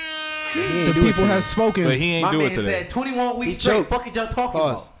 The people have spoken. But he ain't My do man it today. said 21 weeks He straight. choked. Fuck is y'all talking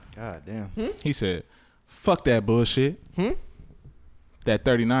Pause. about? God damn. He said, "Fuck that bullshit." That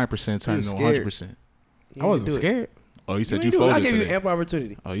 39% turned was into scared. 100%. I wasn't scared. Oh, you said You you ain't do it. folded I gave you today. ample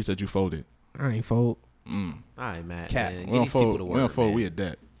opportunity. Oh, you said you folded. I ain't fold. All right, Matt. Cat. Man. We don't Give these people fold. the We word, don't fold. man. We a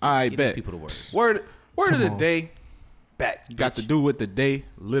debt. All right, Give these bet. people the word. Word of the on. day Back. got to do with the day,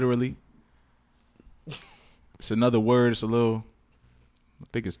 literally. It's another word. It's a little. I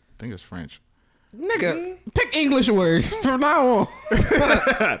think it's French. Nigga, pick English words from now on.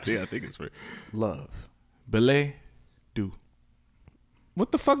 I think it's French. Love. Belay do.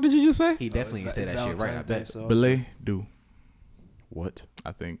 What the fuck did you just say? He definitely It's said that shit right. I Valentine's Day, bet. so- Belay do. What?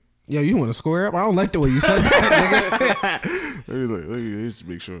 I think. Yo, you want to square up? I don't like the way you said that, nigga. Let me just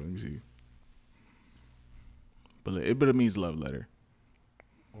make sure. Let me see. But it means love letter.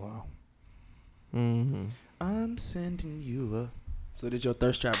 Wow. Mm-hmm. I'm sending you a So did your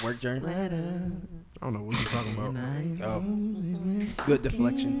thirst trap work, Jern? I don't know what you're talking about. Oh, good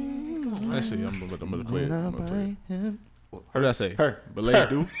deflection. Actually, I'm gonna play it. I'm gonna play it. him. What did I say? Her. Belay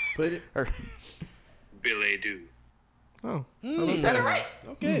do. Put it. Billet do. Oh, He said it right.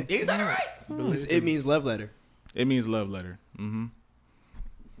 Okay. He said it right. It means love letter. It means love letter. Mm-hmm.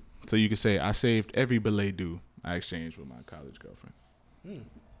 So you can say, I saved every belay do I exchanged with my college girlfriend.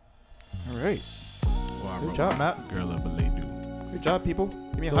 All right. Or I Good wrote job, my Matt. girl a belay do. Good job, people.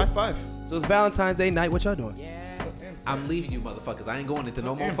 Give me a So- high five. So it's Valentine's Day night. What y'all doing? I'm leaving you, motherfuckers. I ain't going into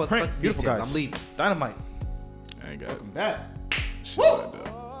no more And fucking Print, beautiful details. guys. I'm leaving. Dynamite. I ain't got Matt. shit like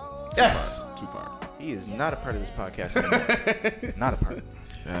that. Yes. Too far. He is not a part of this podcast anymore. Not a part.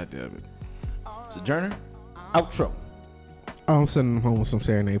 God damn it. Sojourner. Outro. I'm sending them home with some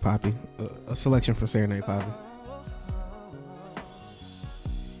Serenade Poppy. A selection for Serenade Poppy.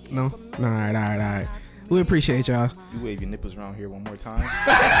 No? All right. We appreciate y'all. You wave your nipples around here one more time.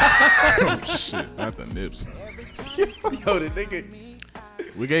 Oh shit, not the nips. Yo, the nigga.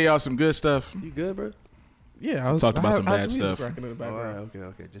 We gave y'all some good stuff. You good, bro? Yeah, I was Talked about some I bad had music stuff. rocking in the All background. right.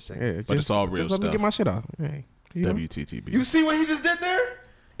 Okay. Just check. Yeah, But it's all real just let me stuff. get my shit off. Hey, you know? WTTB. You see what he just did there?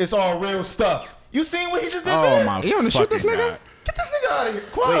 It's all real stuff. You seen what he just did Oh there? my You wanna shoot this fucking nigga? God. Get this nigga out of here.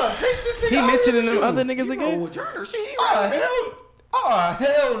 Quan, take this nigga He out mentioning of them here. other niggas again. Turner, shit.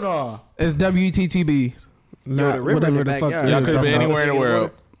 Hell no. It's WTTB. Not the river in whatever the the fuck. backyard. we Y'all was could have been talking about. anywhere in the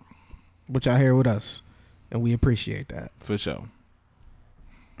world. But y'all here with us. And we appreciate that. For sure.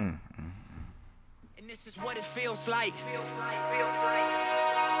 And this is what it feels like.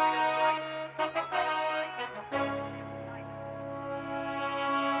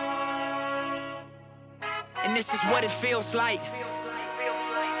 And this is what it feels like.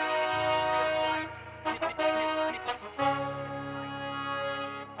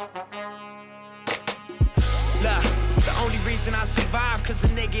 Look, the only reason I survive, cause a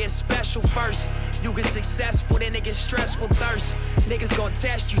nigga is special first. You get successful, then it get stressful thirst. Niggas gon'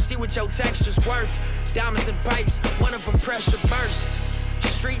 test you, see what your texture's worth. Diamonds and pipes, one of them pressure burst.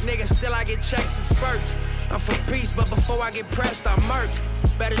 Street niggas, still I get checks and spurts. I'm for peace, but before I get pressed, I murk.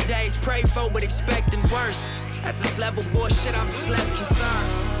 Better days pray for, but expecting worse. At this level, bullshit, I'm just less concerned.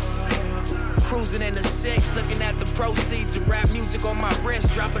 Cruising in the six, looking at the proceeds of rap music on my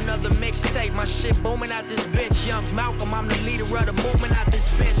wrist. Drop another mixtape, my shit booming out this bitch. Young Malcolm, I'm the leader of the movement out this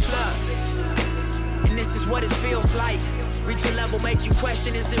bitch. Look, and this is what it feels like. Reach a level, make you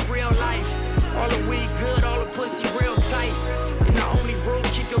question, is it real life? All the weed good, all the pussy real tight. And the only rule,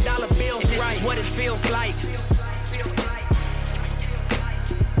 keep your dollar bills and right. This is what it feels like.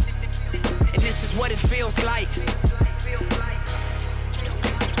 And this is what it feels like.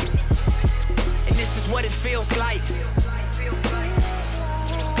 And this is what it feels like.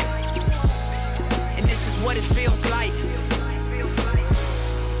 And this is what it feels like.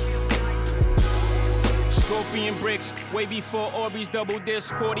 Scorpion bricks, way before Orbeez double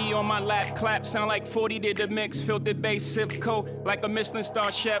disc. 40 on my lap, clap, sound like 40 did the mix. Filtered bass, Sivco, like a Michelin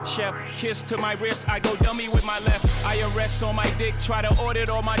star chef. Kiss to my wrist, I go dummy with my left. IRS on my dick, try to audit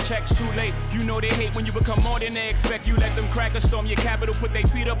all my checks. Too late, you know they hate when you become more than they expect. You let them crackers storm your capital, put their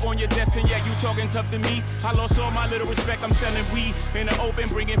feet up on your desk, and yeah, you talking tough to me. I lost all my little respect, I'm selling weed in the open,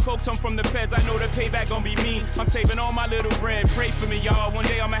 bringing folks home from the feds. I know the payback gon' be mean. I'm saving all my little bread, pray for me, y'all. One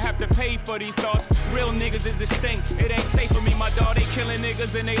day I'ma have to pay for these thoughts. Real niggas is this thing, it ain't safe for me, my dog. They killing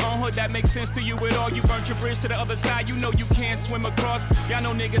niggas in their own hood, that makes sense to you at all. You burnt your bridge to the other side, you know you can't swim across. Y'all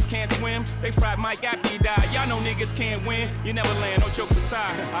know niggas can't swim, they fried Mike after he died. Y'all know niggas can't win, you never land, no jokes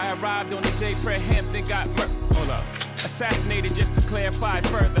aside. I arrived on the day Fred Hampton got assassinated, just to clarify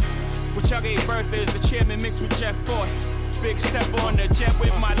further. What y'all gave birth is the chairman mixed with Jeff Ford. Big step on the jet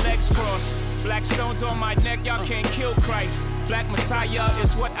with my legs crossed. Black stones on my neck, y'all can't kill Christ. Black Messiah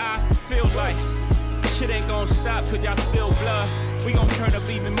is what I feel like. Shit ain't gonna stop cause y'all spill blood. We gon' turn up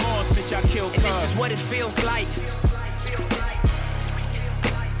even more since y'all killed And this is what it feels like.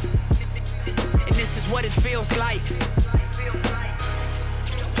 And this is what it feels like.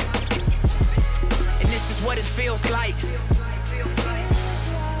 And this is what it feels like.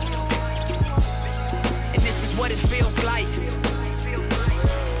 And this is what it feels like.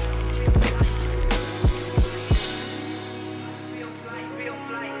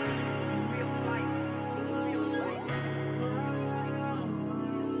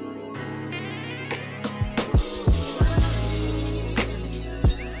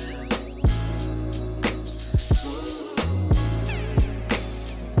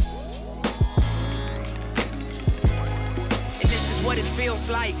 Feels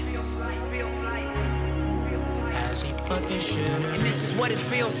like as he fucking should. And this is what it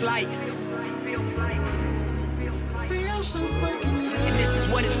feels like. Feels so fucking good. And this is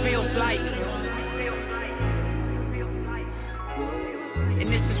what it feels like.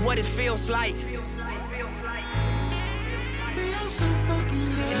 And this is what it feels like. Feels so fucking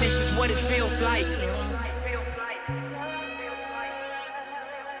good. And this is what it feels like.